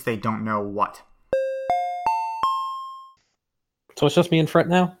at least they don't know what. So it's just me and Fret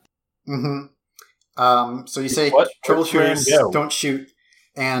now? Mm-hmm. So you say What? troubleshooters Where's Ram go? don't shoot,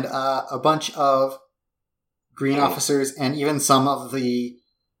 and a bunch of green officers and even some of the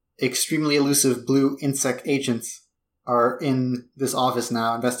extremely elusive blue insect agents are in this office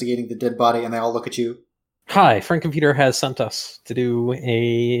now investigating the dead body, and they all look at you. Hi, Friend Computer has sent us to do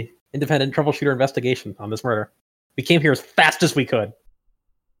a independent troubleshooter investigation on this murder. We came here as fast as we could.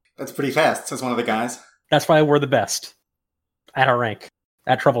 That's pretty fast, says one of the guys. That's why we're the best at our rank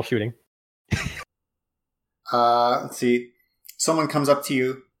at troubleshooting. Let's see. Someone comes up to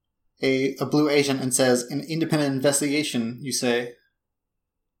you, a blue agent, and says, an independent investigation, you say.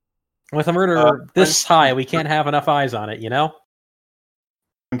 With a murder this high, we can't have enough eyes on it, you know?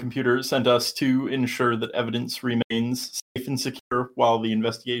 Computer sent us to ensure that evidence remains safe and secure while the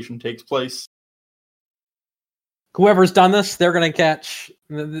investigation takes place. Whoever's done this, they're gonna catch.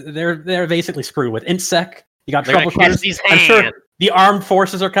 They're basically screwed with INSEC. You got They're gonna catch troubleshooters. these I'm sure hands. the armed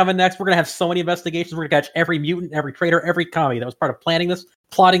forces are coming next. We're gonna have so many investigations. We're gonna catch every mutant, every traitor, every commie that was part of planning this,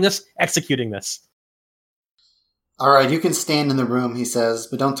 plotting this, executing this. All right, you can stand in the room, he says,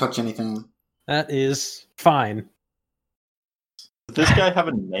 but don't touch anything. That is fine. Does this guy have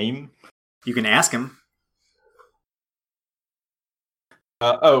a name? You can ask him.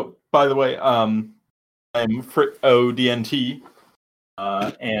 Oh, by the way, I'm ODNT,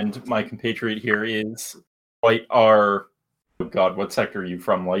 and my compatriot here is White R. Oh God, what sector are you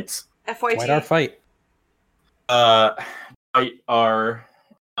from, Lights? FYT. White our fight. White R.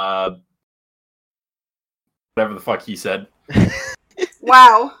 Whatever the fuck he said.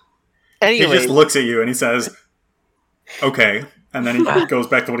 Wow. He Anyway, just looks at you and he says, okay. And then he goes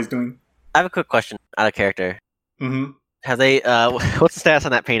back to what he's doing. I have a quick question out of character. Mm-hmm. Have they? What's the status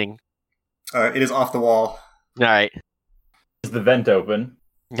on that painting? It is off the wall. All right. Is the vent open?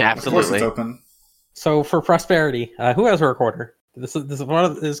 Yeah, Of course, it's absolutely. open. So for prosperity, who has a recorder? This is one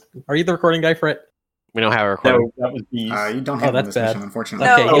of is. Are you the recording guy for it? We don't have a recorder. No, that was Bees. You don't have that's this bad. mission, unfortunately.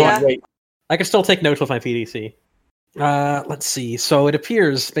 No, Okay, Oh, yeah. wait. I can still take notes with my PDC. Let's see. So it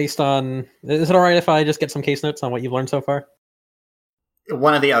appears, based on, is it all right if I just get some case notes on what you've learned so far?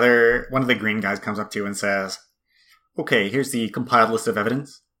 One of the green guys comes up to you and says, "Okay, here's the compiled list of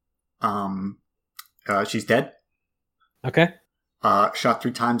evidence. She's dead. Okay. Shot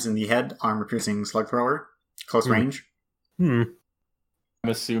 3 times in the head, armor-piercing slug thrower, close range. Hmm. I'm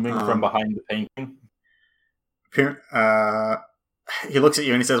assuming from behind the painting. He looks at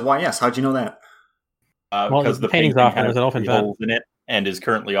you and he says, "Why, yes, how'd you know that?" Well, Because the painting's painting off and has there's an open 3 vent. holes in it and is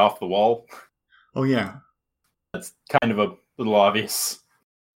currently off the wall. Oh, yeah. That's kind of a little obvious.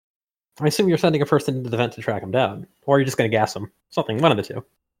 I assume you're sending a person into the vent to track him down, or you're just going to gas him. Something, one of the two.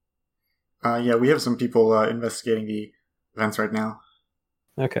 Yeah, we have some people investigating the events right now.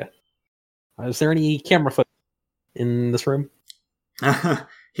 Okay. Is there any camera footage in this room?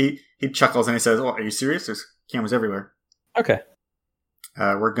 He chuckles and he says, "Oh, are you serious? There's cameras everywhere." Okay.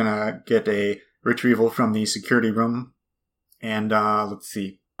 We're gonna get a retrieval from the security room, and let's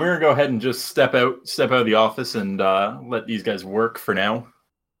see. We're gonna go ahead and just step out of the office and let these guys work for now.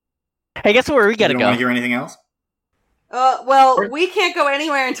 Hey, guess where we gotta you don't go? want to hear anything else? Well, we can't go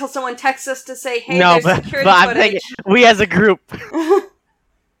anywhere until someone texts us to say, "Hey, No, there's but security I'm footage." thinking we as a group.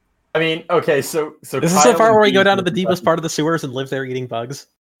 I mean, okay, so Is this the Kyle part and where we go Bees down to are the deepest part of the sewers and live there eating bugs?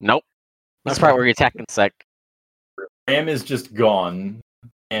 Nope. That's the Okay. part where we attack insect. Ram is just gone,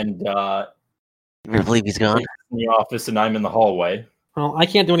 and You believe he's gone? in the office, and I'm in the hallway. Well, I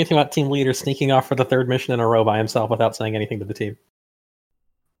can't do anything about team leader sneaking off for the 3rd mission in a row by himself without saying anything to the team.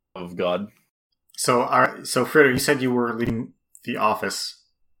 Oh God, So Fritter, you said you were leaving the office.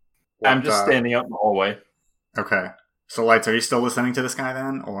 I'm just standing out in the hallway. Okay. So, Lights, are you still listening to this guy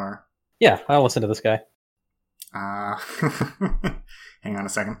then, or? Yeah, I'll listen to this guy. Hang on a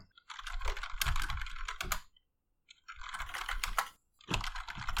second.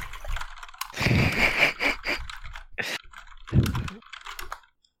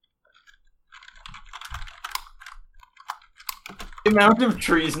 The amount of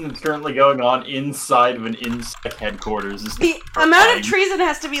treason that's currently going on inside of an insect headquarters is The amount of treason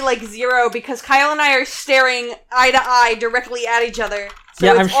has to be like 0 because Kyle and I are staring eye to eye directly at each other. So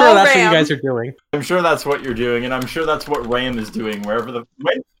Yeah, it's I'm sure all that's what Ram. you guys are doing. I'm sure that's what you're doing, and I'm sure that's what Ram is doing. Wherever the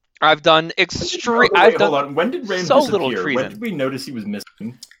wait, I've done extreme. wait, hold on. When did Ram so disappear? little When treason. did we notice he was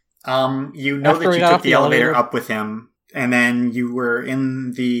missing? You know After that we you got took off the the elevator elevator. up with him, and then you were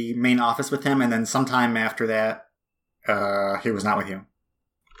in the main office with him, and then sometime after that, he was not with you.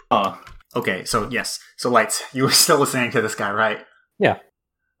 Huh. Okay, so yes. So, Lights, you were still listening to this guy, right? Yeah.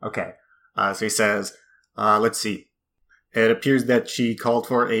 Okay. So he says, let's see. It appears that she called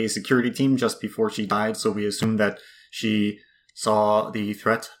for a security team just before she died, so we assume that she saw the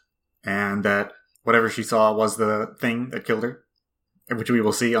threat, and that whatever she saw was the thing that killed her, which we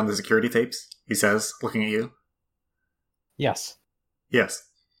will see on the security tapes, he says, looking at you. Yes. Yes.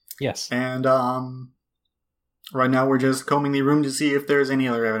 Yes. And, right now we're just combing the room to see if there's any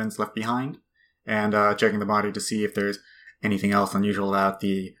other evidence left behind, and checking the body to see if there's anything else unusual about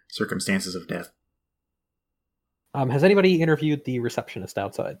the circumstances of death. Has anybody interviewed the receptionist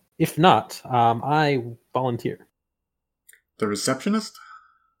outside? If not, I volunteer. The receptionist?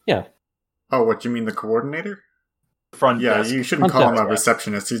 Yeah. Oh, what, you mean the coordinator? Front Yeah, desk. you shouldn't Front call him a desk.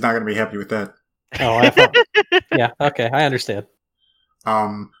 receptionist. He's not going to be happy with that. Oh, I thought. Yeah, okay, I understand.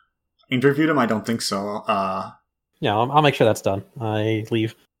 Interviewed him? I don't think so. Yeah, I'll make sure that's done. I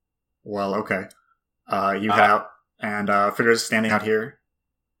leave. Well, okay. You head out, and Fitter's standing out here.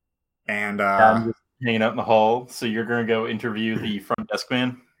 And, I'm just hanging out in the hall. So you're gonna go interview the front desk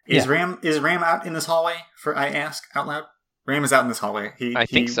man. is Ram out in this hallway? I ask out loud. Ram is out in this hallway. I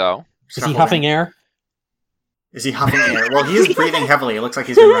think so. Is he huffing air? Is he huffing air? Well, he is breathing heavily. It looks like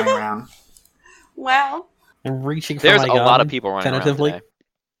he's been running around. Wow. I'm reaching for There's my a gun, lot of people running tentatively. around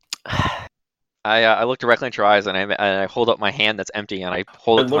today. I look directly into your eyes and I hold up my hand that's empty and I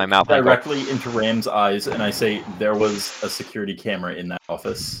hold I it to my look mouth. And I go, directly into Ram's eyes and I say, "There was a security camera in that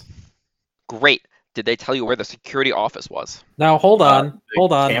office." great. Did they tell you where the security office was? Now hold on, The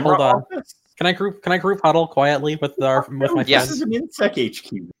hold on, camera hold on. office? Can I group huddle quietly with my Yes. This is an insect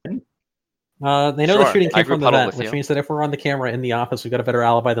HQ. Man. They know the Sure, shooting I came group from the huddle vent, with which you. means that if we're on the camera in the office, we've got a better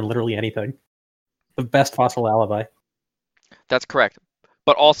alibi than literally anything. The best possible alibi. That's correct.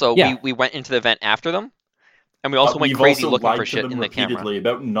 But also, Yeah. we went into the event after them, and we also went We've crazy also looking lied for to shit them in the camera. repeatedly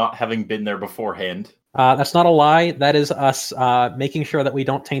about not having been there beforehand. That's not a lie. That is us making sure that we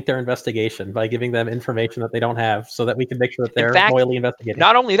don't taint their investigation by giving them information that they don't have, so that we can make sure that they're fact, loyally investigating.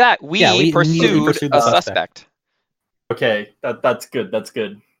 Not only that, we immediately pursued the a suspect. Okay, that's good. That's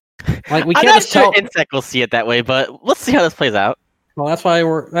good. Like we I'm can't not just sure tell. Insect will see it that way, but let's see how this plays out. Well, that's why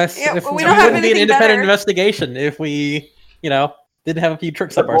we're. Yeah, if we don't have wouldn't be an anything independent better. investigation if we, didn't have a few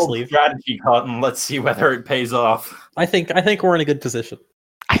tricks up our Bold sleeve. strategy, Cotton. Let's see whether it pays off. I think we're in a good position.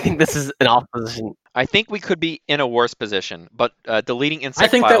 I think this is an off position. I think we could be in a worse position, but deleting insect I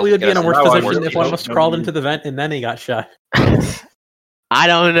think files that we would get be in us a worse No, I position really if one of don't us know crawled you. into the vent and then he got shot. I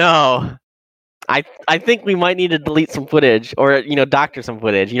don't know. I think we might need to delete some footage, or doctor some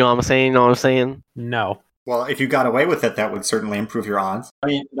footage. You know what I'm saying? You know what I'm saying? No. Well, if you got away with it, that would certainly improve your odds. I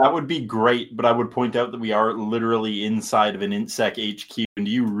mean, that would be great, but I would point out that we are literally inside of an Insect HQ, and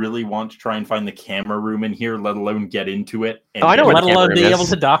do you really want to try and find the camera room in here, let alone get into it? And Oh, I know get what Let it? the alone camera being is. able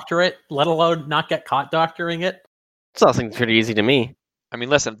to doctor it, let alone not get caught doctoring it. This all seems pretty easy to me. I mean,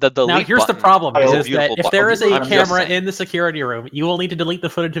 listen, the delete Now, here's the button problem: is a is beautiful that if button. there is a I'm just camera saying. in the security room, you will need to delete the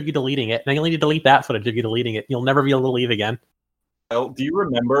footage of you deleting it, and then you'll need to delete that footage of you deleting it. You'll never be able to leave again. Well, do you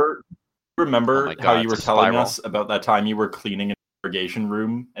remember Oh my how God, you were it's a telling spiral. us about that time you were cleaning an interrogation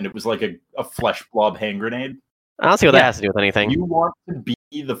room, and it was like a flesh blob hand grenade? I don't see what Yeah. that has to do with anything. You want to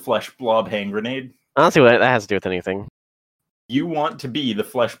be the flesh blob hand grenade? I don't see what that has to do with anything. You want to be the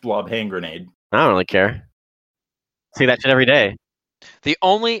flesh blob hand grenade? I don't really care. See that shit every day. The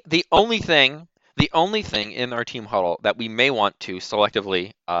only thing in our team huddle that we may want to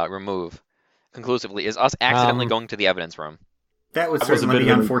selectively remove conclusively is us accidentally going to the evidence room. That would That was a certainly bit be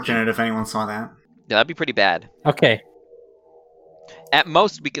of an unfortunate if anyone saw that. Yeah, that'd be pretty bad. Okay. At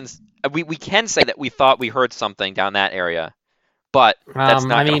most, we can say that we thought we heard something down that area, but that's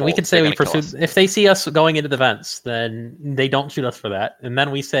not. I mean, gonna we hold. could say They're we gonna kill pursued. us. If they see us going into the vents, then they don't shoot us for that. And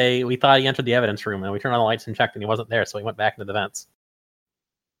then we say we thought he entered the evidence room, and we turned on the lights and checked, and he wasn't there, so we went back into the vents.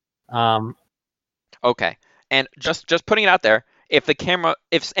 Okay, and just putting it out there, if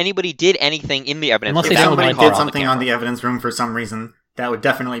anybody did anything in the evidence Unless room, they If don't that would somebody be caught did on something on camera. the evidence room for some reason, that would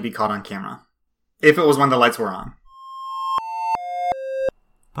definitely be caught on camera. If it was when the lights were on.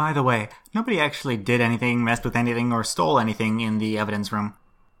 By the way, nobody actually did anything, messed with anything, or stole anything in the evidence room.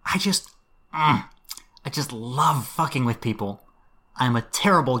 I just love fucking with people. I'm a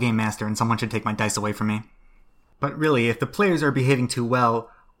terrible game master and someone should take my dice away from me. But really, if the players are behaving too well,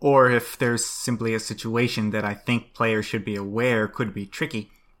 or if there's simply a situation that I think players should be aware could be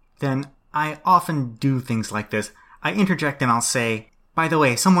tricky, then I often do things like this. I interject and I'll say, by the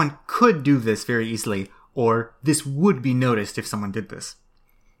way, someone could do this very easily, or this would be noticed if someone did this.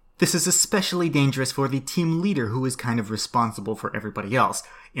 This is especially dangerous for the team leader who is kind of responsible for everybody else,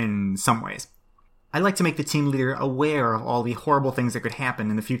 in some ways. I like to make the team leader aware of all the horrible things that could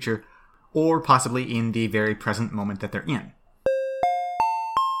happen in the future, or possibly in the very present moment that they're in.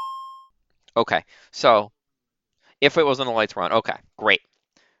 Okay, so if it was when the lights were on, okay, great.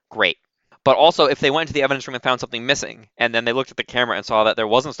 But also, if they went to the evidence room and found something missing, and then they looked at the camera and saw that there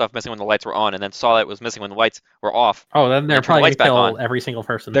wasn't stuff missing when the lights were on, and then saw that it was missing when the lights were off, Oh, then they're turn the probably lights going to back kill on. every single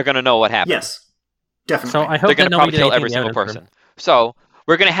person. they're gonna know what happened. Yes, definitely. So I hope They're that gonna nobody probably kill did every anything in single the evidence person. So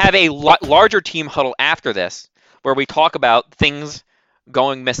we're gonna have a larger team huddle after this, where we talk about things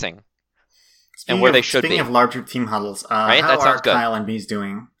going missing. Speaking where of, they should speaking be. of larger team huddles, Right? how That are sounds good. Kyle and Bees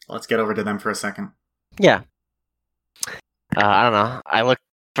doing? Let's get over to them for a second. Yeah. I don't know. I look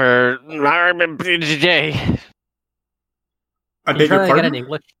for RBJ. I Can you beg try your that again in pardon?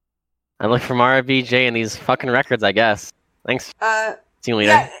 English? I look for RBJ in these fucking records, I guess. Thanks, team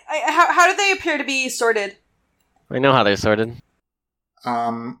leader. Yeah. How did they appear to be sorted? I know how they're sorted.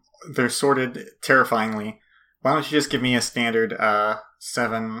 They're sorted terrifyingly. Why don't you just give me a standard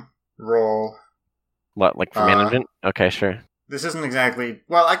 7 roll? What, like for management? Okay, sure. This isn't exactly...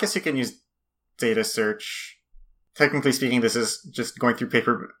 Well, I guess you can use data search. Technically speaking, this is just going through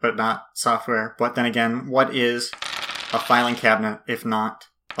paper, but not software. But then again, what is a filing cabinet, if not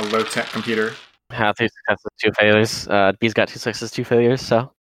a low-tech computer? Have 2 successes, 2 failures. B's got 2 successes, 2 failures,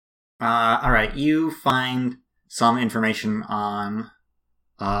 so. Alright, you find some information on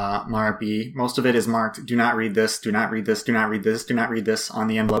Mara B. Most of it is marked, do not read this, do not read this, do not read this, do not read this on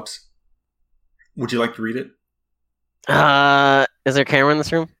the envelopes. Would you like to read it? Is there a camera in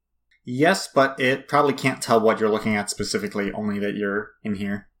this room? Yes, but it probably can't tell what you're looking at specifically, only that you're in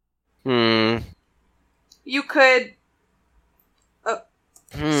here. You could.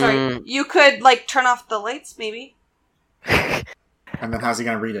 Sorry. You could, turn off the lights, maybe? And then how's he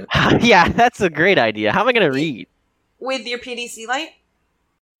going to read it? Yeah, that's a great idea. How am I going to read? With your PDC light?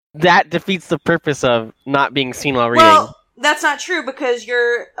 That defeats the purpose of not being seen while reading. Well, That's not true because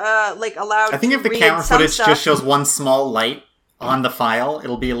you're allowed. I think to if the read camera some footage stuff. just shows one small light on the file,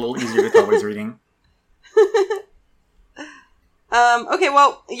 it'll be a little easier to tell what he's reading. Okay,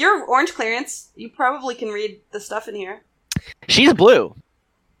 well, you're orange clearance. You probably can read the stuff in here. She's blue.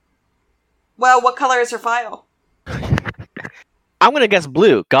 Well, what color is her file? I'm gonna guess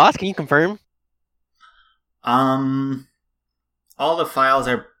blue. Goss, can you confirm? All the files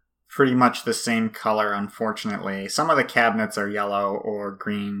are pretty much the same color, unfortunately. Some of the cabinets are yellow or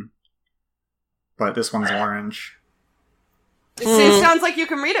green, but this one's orange. It sounds like you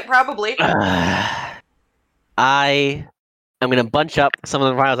can read it, probably. I am gonna bunch up some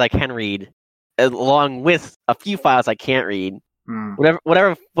of the files I can read, along with a few files I can't read.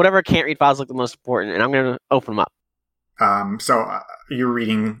 Whatever can't read files look the most important, and I'm gonna open them up. So you're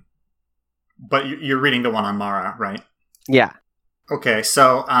reading, but you're reading the one on Mara, right? Yeah. Okay,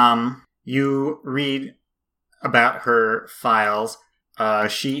 so you read about her files.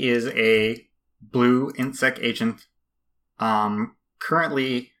 She is a blue INSEC agent,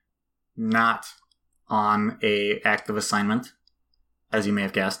 currently not on a active assignment, as you may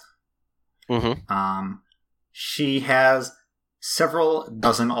have guessed. Mm-hmm. She has several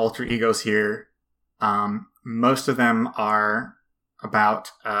dozen alter egos here. Most of them are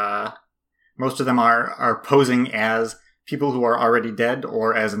posing as people who are already dead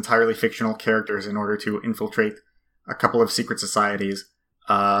or as entirely fictional characters in order to infiltrate a couple of secret societies.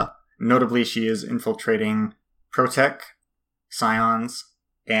 Notably, she is infiltrating Protec, Scions,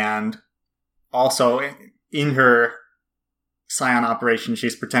 and also in her Scion operation,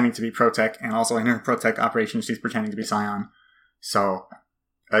 she's pretending to be Protec, and also in her Protec operation, she's pretending to be Scion. So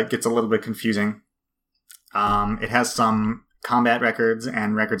it gets a little bit confusing. It has some combat records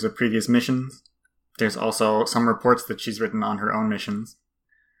and records of previous missions. There's also some reports that she's written on her own missions.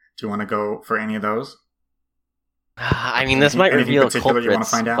 Do you want to go for any of those? I mean, this might Anything reveal particular culprits, you want to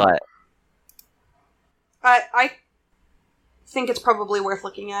find out? but I think it's probably worth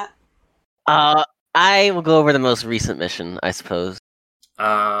looking at. I will go over the most recent mission, I suppose.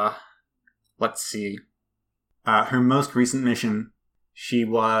 Let's see. Her most recent mission, she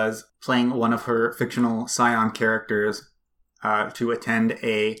was playing one of her fictional Scion characters to attend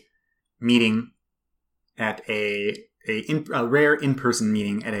a meeting at a rare in-person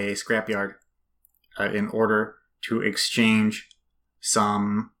meeting at a scrapyard in order to exchange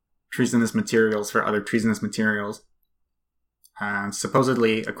some treasonous materials for other treasonous materials.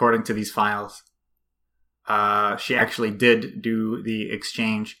 Supposedly, according to these files, she actually did do the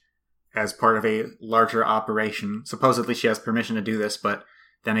exchange as part of a larger operation. Supposedly she has permission to do this, but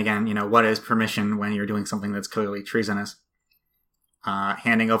then again, what is permission when you're doing something that's clearly treasonous?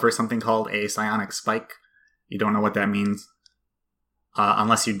 Handing over something called a psionic spike. You don't know what that means.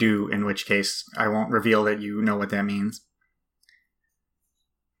 Unless you do, in which case I won't reveal that you know what that means.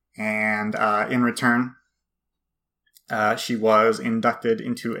 And in return, she was inducted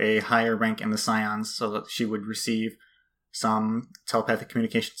into a higher rank in the Scions so that she would receive some telepathic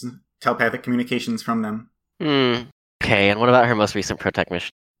communications from them. Okay, and what about her most recent Protec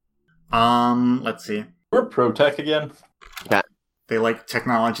mission? Let's see. We're Protec again. Yeah. They like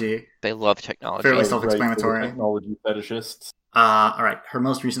technology. They love technology. Fairly Right, self-explanatory. Technology fetishists. Alright, her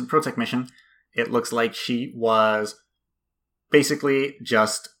most recent Protec mission, it looks like she was basically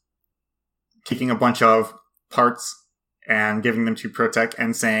just taking a bunch of parts and giving them to Protec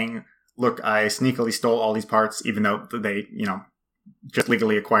and saying, look, I sneakily stole all these parts, even though they, just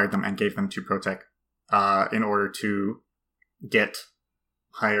legally acquired them and gave them to Protec in order to get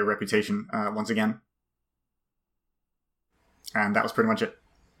higher reputation once again. And that was pretty much it.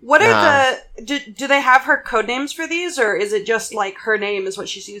 What are do they have her code names for these, or is it just like her name is what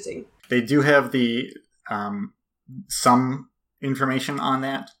she's using? They do have the some information on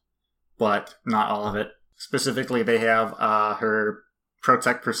that, but not all of it. Specifically, they have her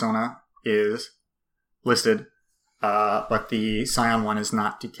Protec persona is listed, but the Scion one is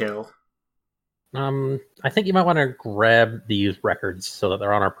not detailed. I think you might want to grab these records so that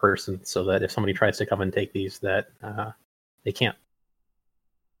they're on our person, so that if somebody tries to come and take these, that they can't.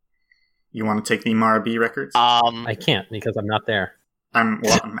 You want to take the Mara B records? I can't because I'm not there. I'm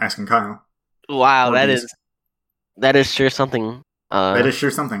asking Kyle. Wow, Or that these. is sure something. That is sure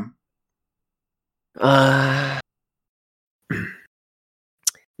something.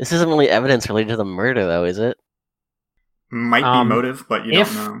 This isn't really evidence related to the murder, though, is it? Might be motive, but you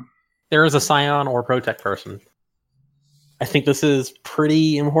don't know. There is a Scion or Protec person, I think this is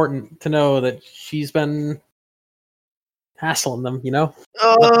pretty important to know that she's been hassling them,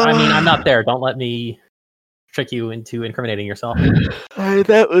 I mean, I'm not there. Don't let me trick you into incriminating yourself. If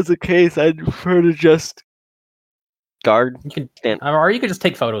that was the case, I'd prefer to just guard. You can, stand. or you could just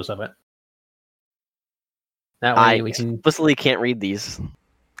take photos of it. That way I we can. explicitly can't read these.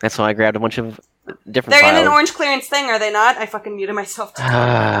 That's why I grabbed a bunch of different They're files. in an orange clearance thing, are they not? I fucking muted myself.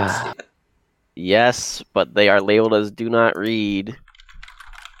 Stupid. Yes, but they are labeled as do not read.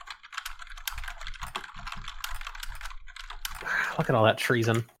 Look at all that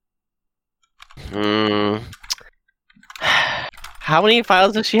treason. How many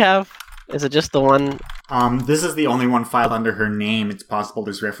files does she have? Is it just the one? This is the only one filed under her name. It's possible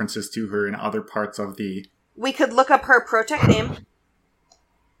there's references to her in other parts of the... We could look up her Protect name.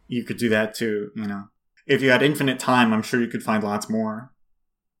 You could do that too, you know. If you had infinite time, I'm sure you could find lots more.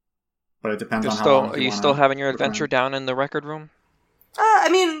 But it depends on how long Are you still having your adventure down in the record room? I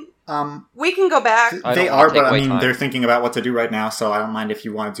mean, we can go back. They are, but I mean, they're thinking about what to do right now, so I don't mind if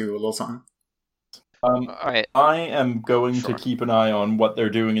you want to do a little something. All right. I am going to keep an eye on what they're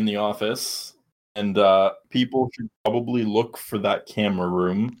doing in the office, and people should probably look for that camera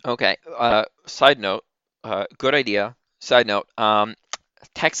room. Okay. Side note. Good idea. Side note.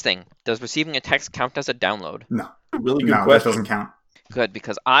 Texting. Does receiving a text count as a download? No. Really good No, question. that doesn't count. Good,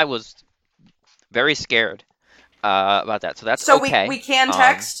 because I was very scared about that. So that's so okay. we can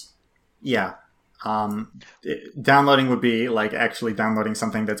text? Yeah. Downloading would be like actually downloading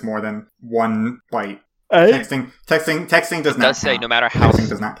something that's more than 1 byte. Texting does not count. Say no matter how... Texting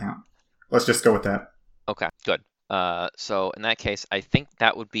does not count. Let's just go with that. Okay, good. So in that case, I think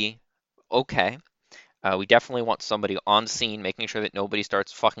that would be okay. We definitely want somebody on scene, making sure that nobody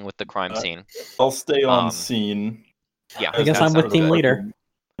starts fucking with the crime scene. I'll stay on scene. Yeah, I guess I'm with team leader.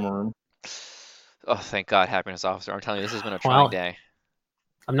 Oh, thank God, happiness officer. I'm telling you, this has been a trying day.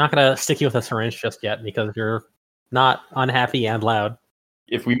 I'm not going to stick you with a syringe just yet because you're not unhappy and loud.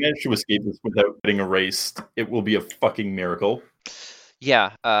 If we manage to escape this without getting erased, it will be a fucking miracle.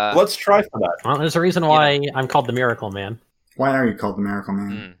 Yeah. Let's try for that. Well, there's a reason why I'm called the Miracle Man. Why are you called the Miracle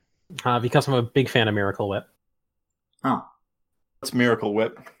Man? Because I'm a big fan of Miracle Whip. Oh. What's Miracle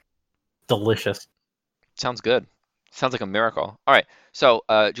Whip? Delicious. Sounds good. Sounds like a miracle. All right. So,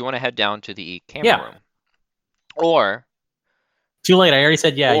 do you want to head down to the camera room? Or... Too late. I already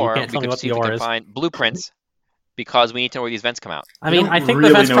said yeah. Or you can't tell me what the we or can is. find blueprints because we need to know where these vents come out. I mean, I think really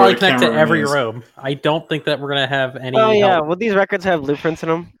the vents know probably where the connect to camera every is. room. I don't think that we're going to have any Oh yeah, help. would these records have blueprints in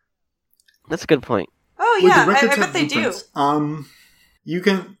them? That's a good point. Oh Would yeah, the records I bet have they do. blueprints? You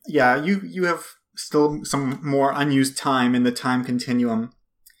can, you have still some more unused time in the time continuum.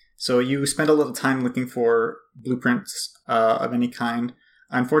 So you spend a little time looking for blueprints of any kind.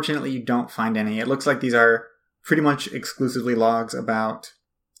 Unfortunately, you don't find any. It looks like these are pretty much exclusively logs about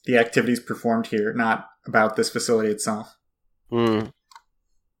the activities performed here, not about this facility itself. There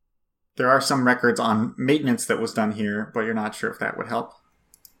are some records on maintenance that was done here, but you're not sure if that would help.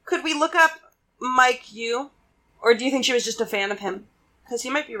 Could we look up Mike Yu? Or do you think she was just a fan of him? Because he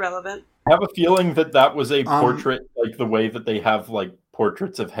might be relevant. I have a feeling that was a portrait, like the way that they have like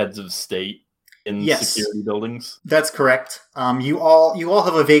portraits of heads of state in security buildings. That's correct. You all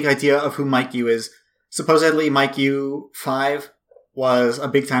have a vague idea of who Mike Yu is. Supposedly, Mike Yu-5 was a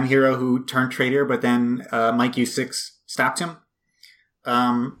big-time hero who turned traitor, but then Mike Yu-6 stopped him.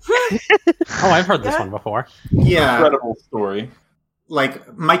 Oh, I've heard this one before. Yeah. Incredible story.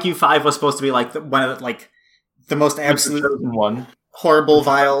 Like, Mike Yu-5 was supposed to be like one of the most absolute one. Horrible,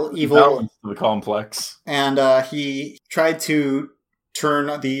 vile, evil. Balance to the complex. And he tried to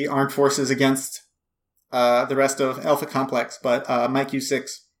turn the armed forces against the rest of Alpha Complex, but Mike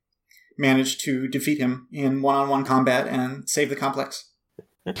Yu-6 managed to defeat him in one-on-one combat and save the complex.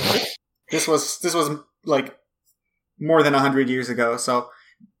 This was like more than 100 years ago, so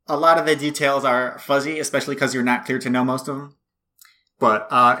a lot of the details are fuzzy, especially because you're not clear to know most of them. But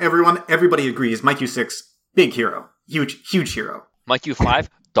everybody agrees, Mike Yu-6, big hero, huge hero. Mike Yu-5,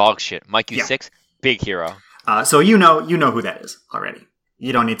 dog shit. Mike Yu-6, big hero. So you know who that is already.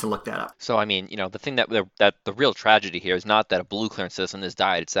 You don't need to look that up. So, I mean, the thing that the real tragedy here is not that a blue clearance citizen has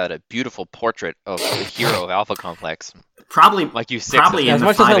died. It's that a beautiful portrait of the hero of Alpha Complex. Probably Mike Yu-6. Probably in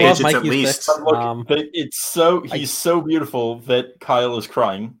the 5 digits at least. Look, but he's so beautiful that Kyle is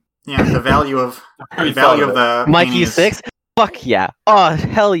crying. Yeah, the value of the Mike painting Yu-6. Fuck yeah! Oh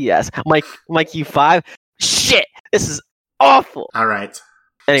hell yes! Mike Yu-5. Shit! This is awful. All right.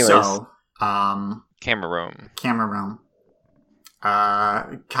 Anyways, so camera room.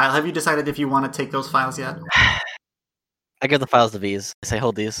 Kyle, have you decided if you want to take those files yet? I give the files to V's. I say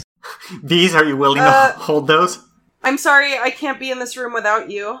hold these. V's, are you willing to hold those? I'm sorry, I can't be in this room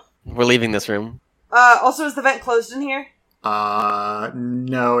without you. We're leaving this room. Also, is the vent closed in here?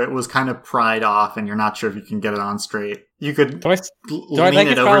 No, it was kind of pried off, and you're not sure if you can get it on straight. You could Do I lean think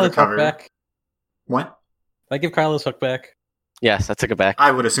it it's over probably the cover. back? What? I give Kyle his hook back. Yes, I took it back.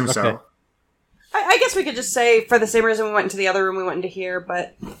 I would assume Okay. so. I guess we could just say, for the same reason we went into the other room, we went into here,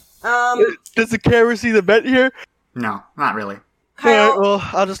 but... Does the camera see the vent here? No, not really. Kyle, Alright, well,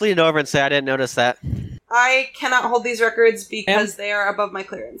 I'll just lean over and say I didn't notice that. I cannot hold these records because they are above my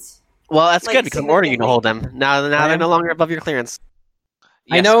clearance. Well, that's Like, good because I'm ordering you to hold them. Now they're no longer above your clearance.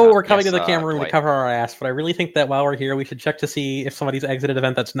 I Yes, know Kyle. we're coming Yes, to the camera room Dwight. to cover our ass, but I really think that while we're here, we should check to see if somebody's exited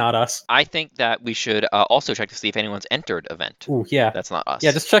event that's not us. I think that we should also check to see if anyone's entered event. Ooh, yeah. That's not us.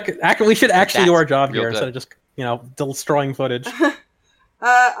 Yeah, just check it. We should actually do That's our job real here good. instead of just, destroying footage.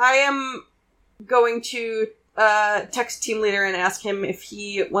 I am going to text team leader and ask him if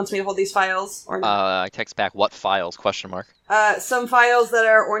he wants me to hold these files or not. I text back, what files? ? Some files that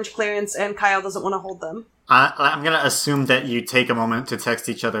are orange clearance, and Kyle doesn't want to hold them. I'm going to assume that you take a moment to text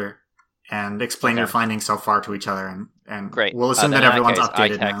each other and explain your findings so far to each other, and Great. we'll assume Then that in everyone's case,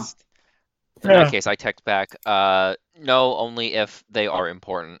 updated now. In that case, I text back, no, only if they are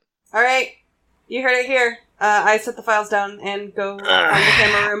important. All right, you heard it here. I set the files down and go find the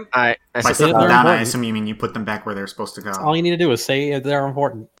camera room. I By set setting they're them down, I important. assume you mean you put them back where they're supposed to go. All you need to do is say they're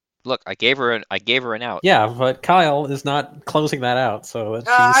important. Look, I gave her an out. Yeah, but Kyle is not closing that out, so that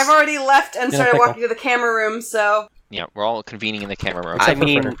I've she's... already left and in a started pickle. walking to the camera room, so... Yeah, we're all convening in the camera room. Except for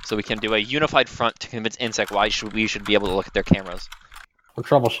Fritter. So we can do a unified front to convince Insect why we should be able to look at their cameras. We're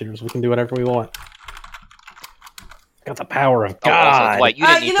troubleshooters. We can do whatever we want. Got the power of Oh, also, God. Dwight, you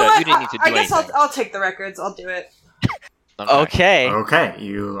didn't need to do I guess anything. I'll take the records. I'll do it. Okay. Okay,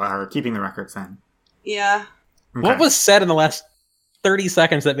 you are keeping the records then. Yeah. Okay. What was said in the last 30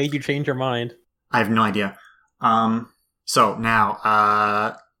 seconds that made you change your mind? I have no idea. So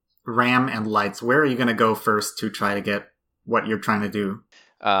now, Ram and Lights, where are you going to go first to try to get what you're trying to do?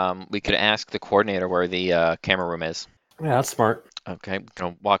 We could ask the coordinator where the camera room is. Yeah, that's smart. Okay,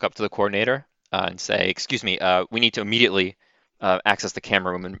 gonna walk up to the coordinator and say, "Excuse me, we need to immediately access the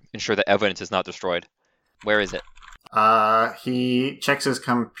camera room and ensure that evidence is not destroyed. Where is it?" He checks his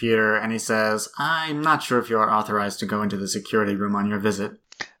computer and he says, I'm not sure if you are authorized to go into the security room on your visit.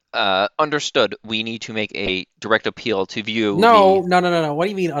 Understood. We need to make a direct appeal to view. No. What do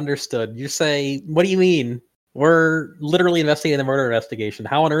you mean understood? You say, what do you mean? We're literally investigating the murder investigation.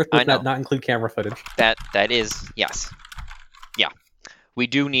 How on earth I would know. that not include camera footage? That is yes, yeah. We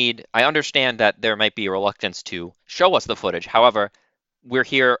do need. I understand that there might be a reluctance to show us the footage. However, we're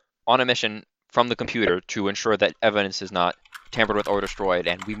here on a mission from the computer to ensure that evidence is not tampered with or destroyed,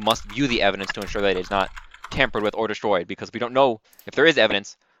 and we must view the evidence to ensure that it's not tampered with or destroyed, because we don't know if there is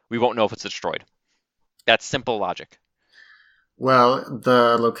evidence. We won't know if it's destroyed. That's simple logic. Well,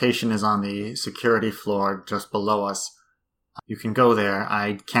 the location is on the security floor just below us. You can go there.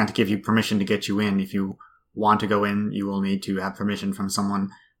 I can't give you permission to get you in. If you want to go in, you will need to have permission from someone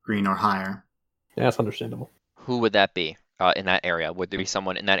green or higher. Yeah, that's understandable. Who would that be in that area? Would there be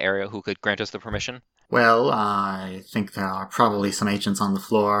someone in that area who could grant us the permission? Well, I think there are probably some agents on the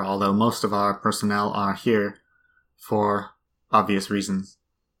floor, although most of our personnel are here for obvious reasons.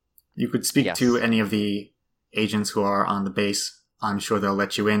 You could speak Yes. to any of the agents who are on the base. I'm sure they'll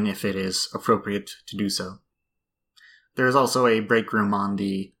let you in if it is appropriate to do so. There is also a break room on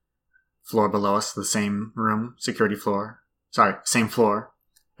the floor below us, the same room, security floor. Sorry, same floor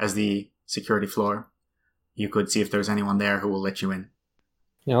as the security floor. You could see if there's anyone there who will let you in.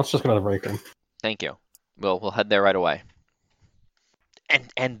 Yeah, let's just go to the break room. Thank you. We'll head there right away.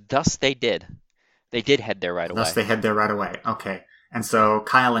 And thus they did. They did head there right away. Thus they head there right away. Okay. And so,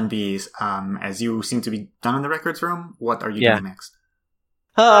 Kyle and Bees, as you seem to be done in the records room, what are you doing next?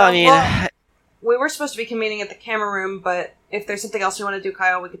 I mean, well, we were supposed to be convening at the camera room, but if there's something else you want to do,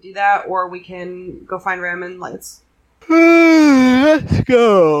 Kyle, we could do that, or we can go find Ram and Lights. let's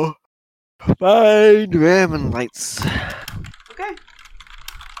go. Find Ram and Lights. Okay.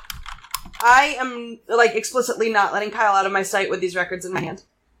 I am, explicitly not letting Kyle out of my sight with these records in my hand.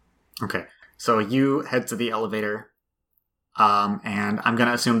 Okay. So you head to the elevator, and I'm going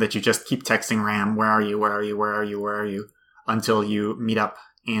to assume that you just keep texting Ram, where are you, where are you, where are you, where are you, until you meet up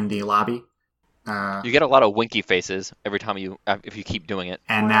in the lobby. You get a lot of winky faces every time if you keep doing it.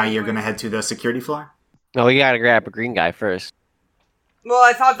 And now you're going to head to the security floor? No, we gotta grab a green guy first. Well,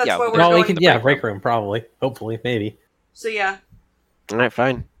 I thought that's Yeah, what we're Well, going we can, to. yeah, break room, probably. Hopefully, maybe. So, yeah. Alright,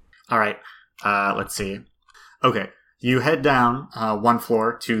 fine. All right. Let's see. Okay. You head down one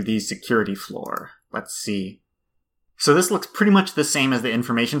floor to the security floor. Let's see. So this looks pretty much the same as the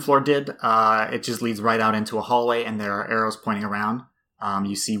information floor did. It just leads right out into a hallway, and there are arrows pointing around.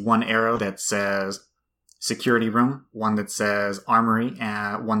 You see one arrow that says security room, one that says armory,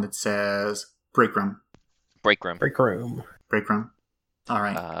 and one that says break room. Break room. Break room. Break room. All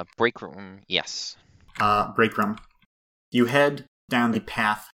right. Break room. Yes. break room. You head down the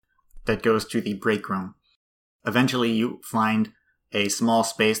path that goes to the break room. Eventually, you find a small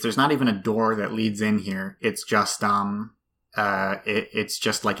space. There's not even a door that leads in here. It's just it's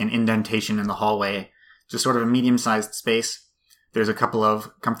just like an indentation in the hallway. Just sort of a medium-sized space. There's a couple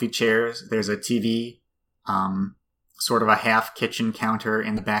of comfy chairs. There's a TV, sort of a half kitchen counter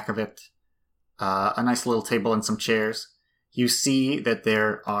in the back of it. A nice little table and some chairs. You see that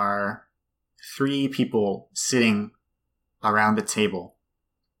there are 3 people sitting around the table.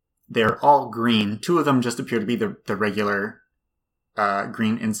 They're all green. 2 of them just appear to be the regular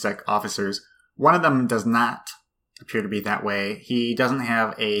green insect officers. One of them does not appear to be that way. He doesn't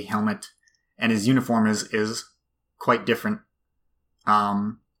have a helmet, and his uniform is quite different.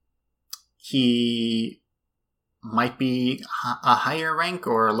 He might be a higher rank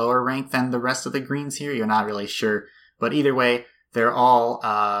or a lower rank than the rest of the greens here. You're not really sure. But either way, they're all,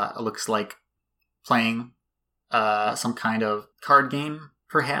 looks like, playing some kind of card game,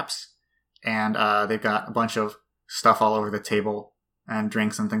 perhaps. And they've got a bunch of stuff all over the table and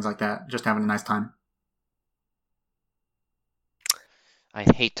drinks and things like that. Just having a nice time. I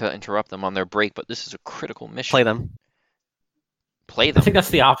hate to interrupt them on their break, but this is a critical mission. Play them. Play I them? think that's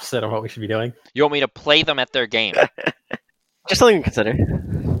the opposite of what we should be doing. You want me to play them at their game? Just something to consider.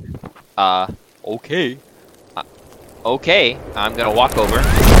 Okay. Okay, I'm gonna walk over.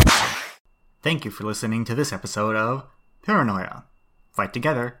 Thank you for listening to this episode of Paranoia. Fight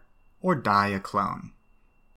together or die a clone.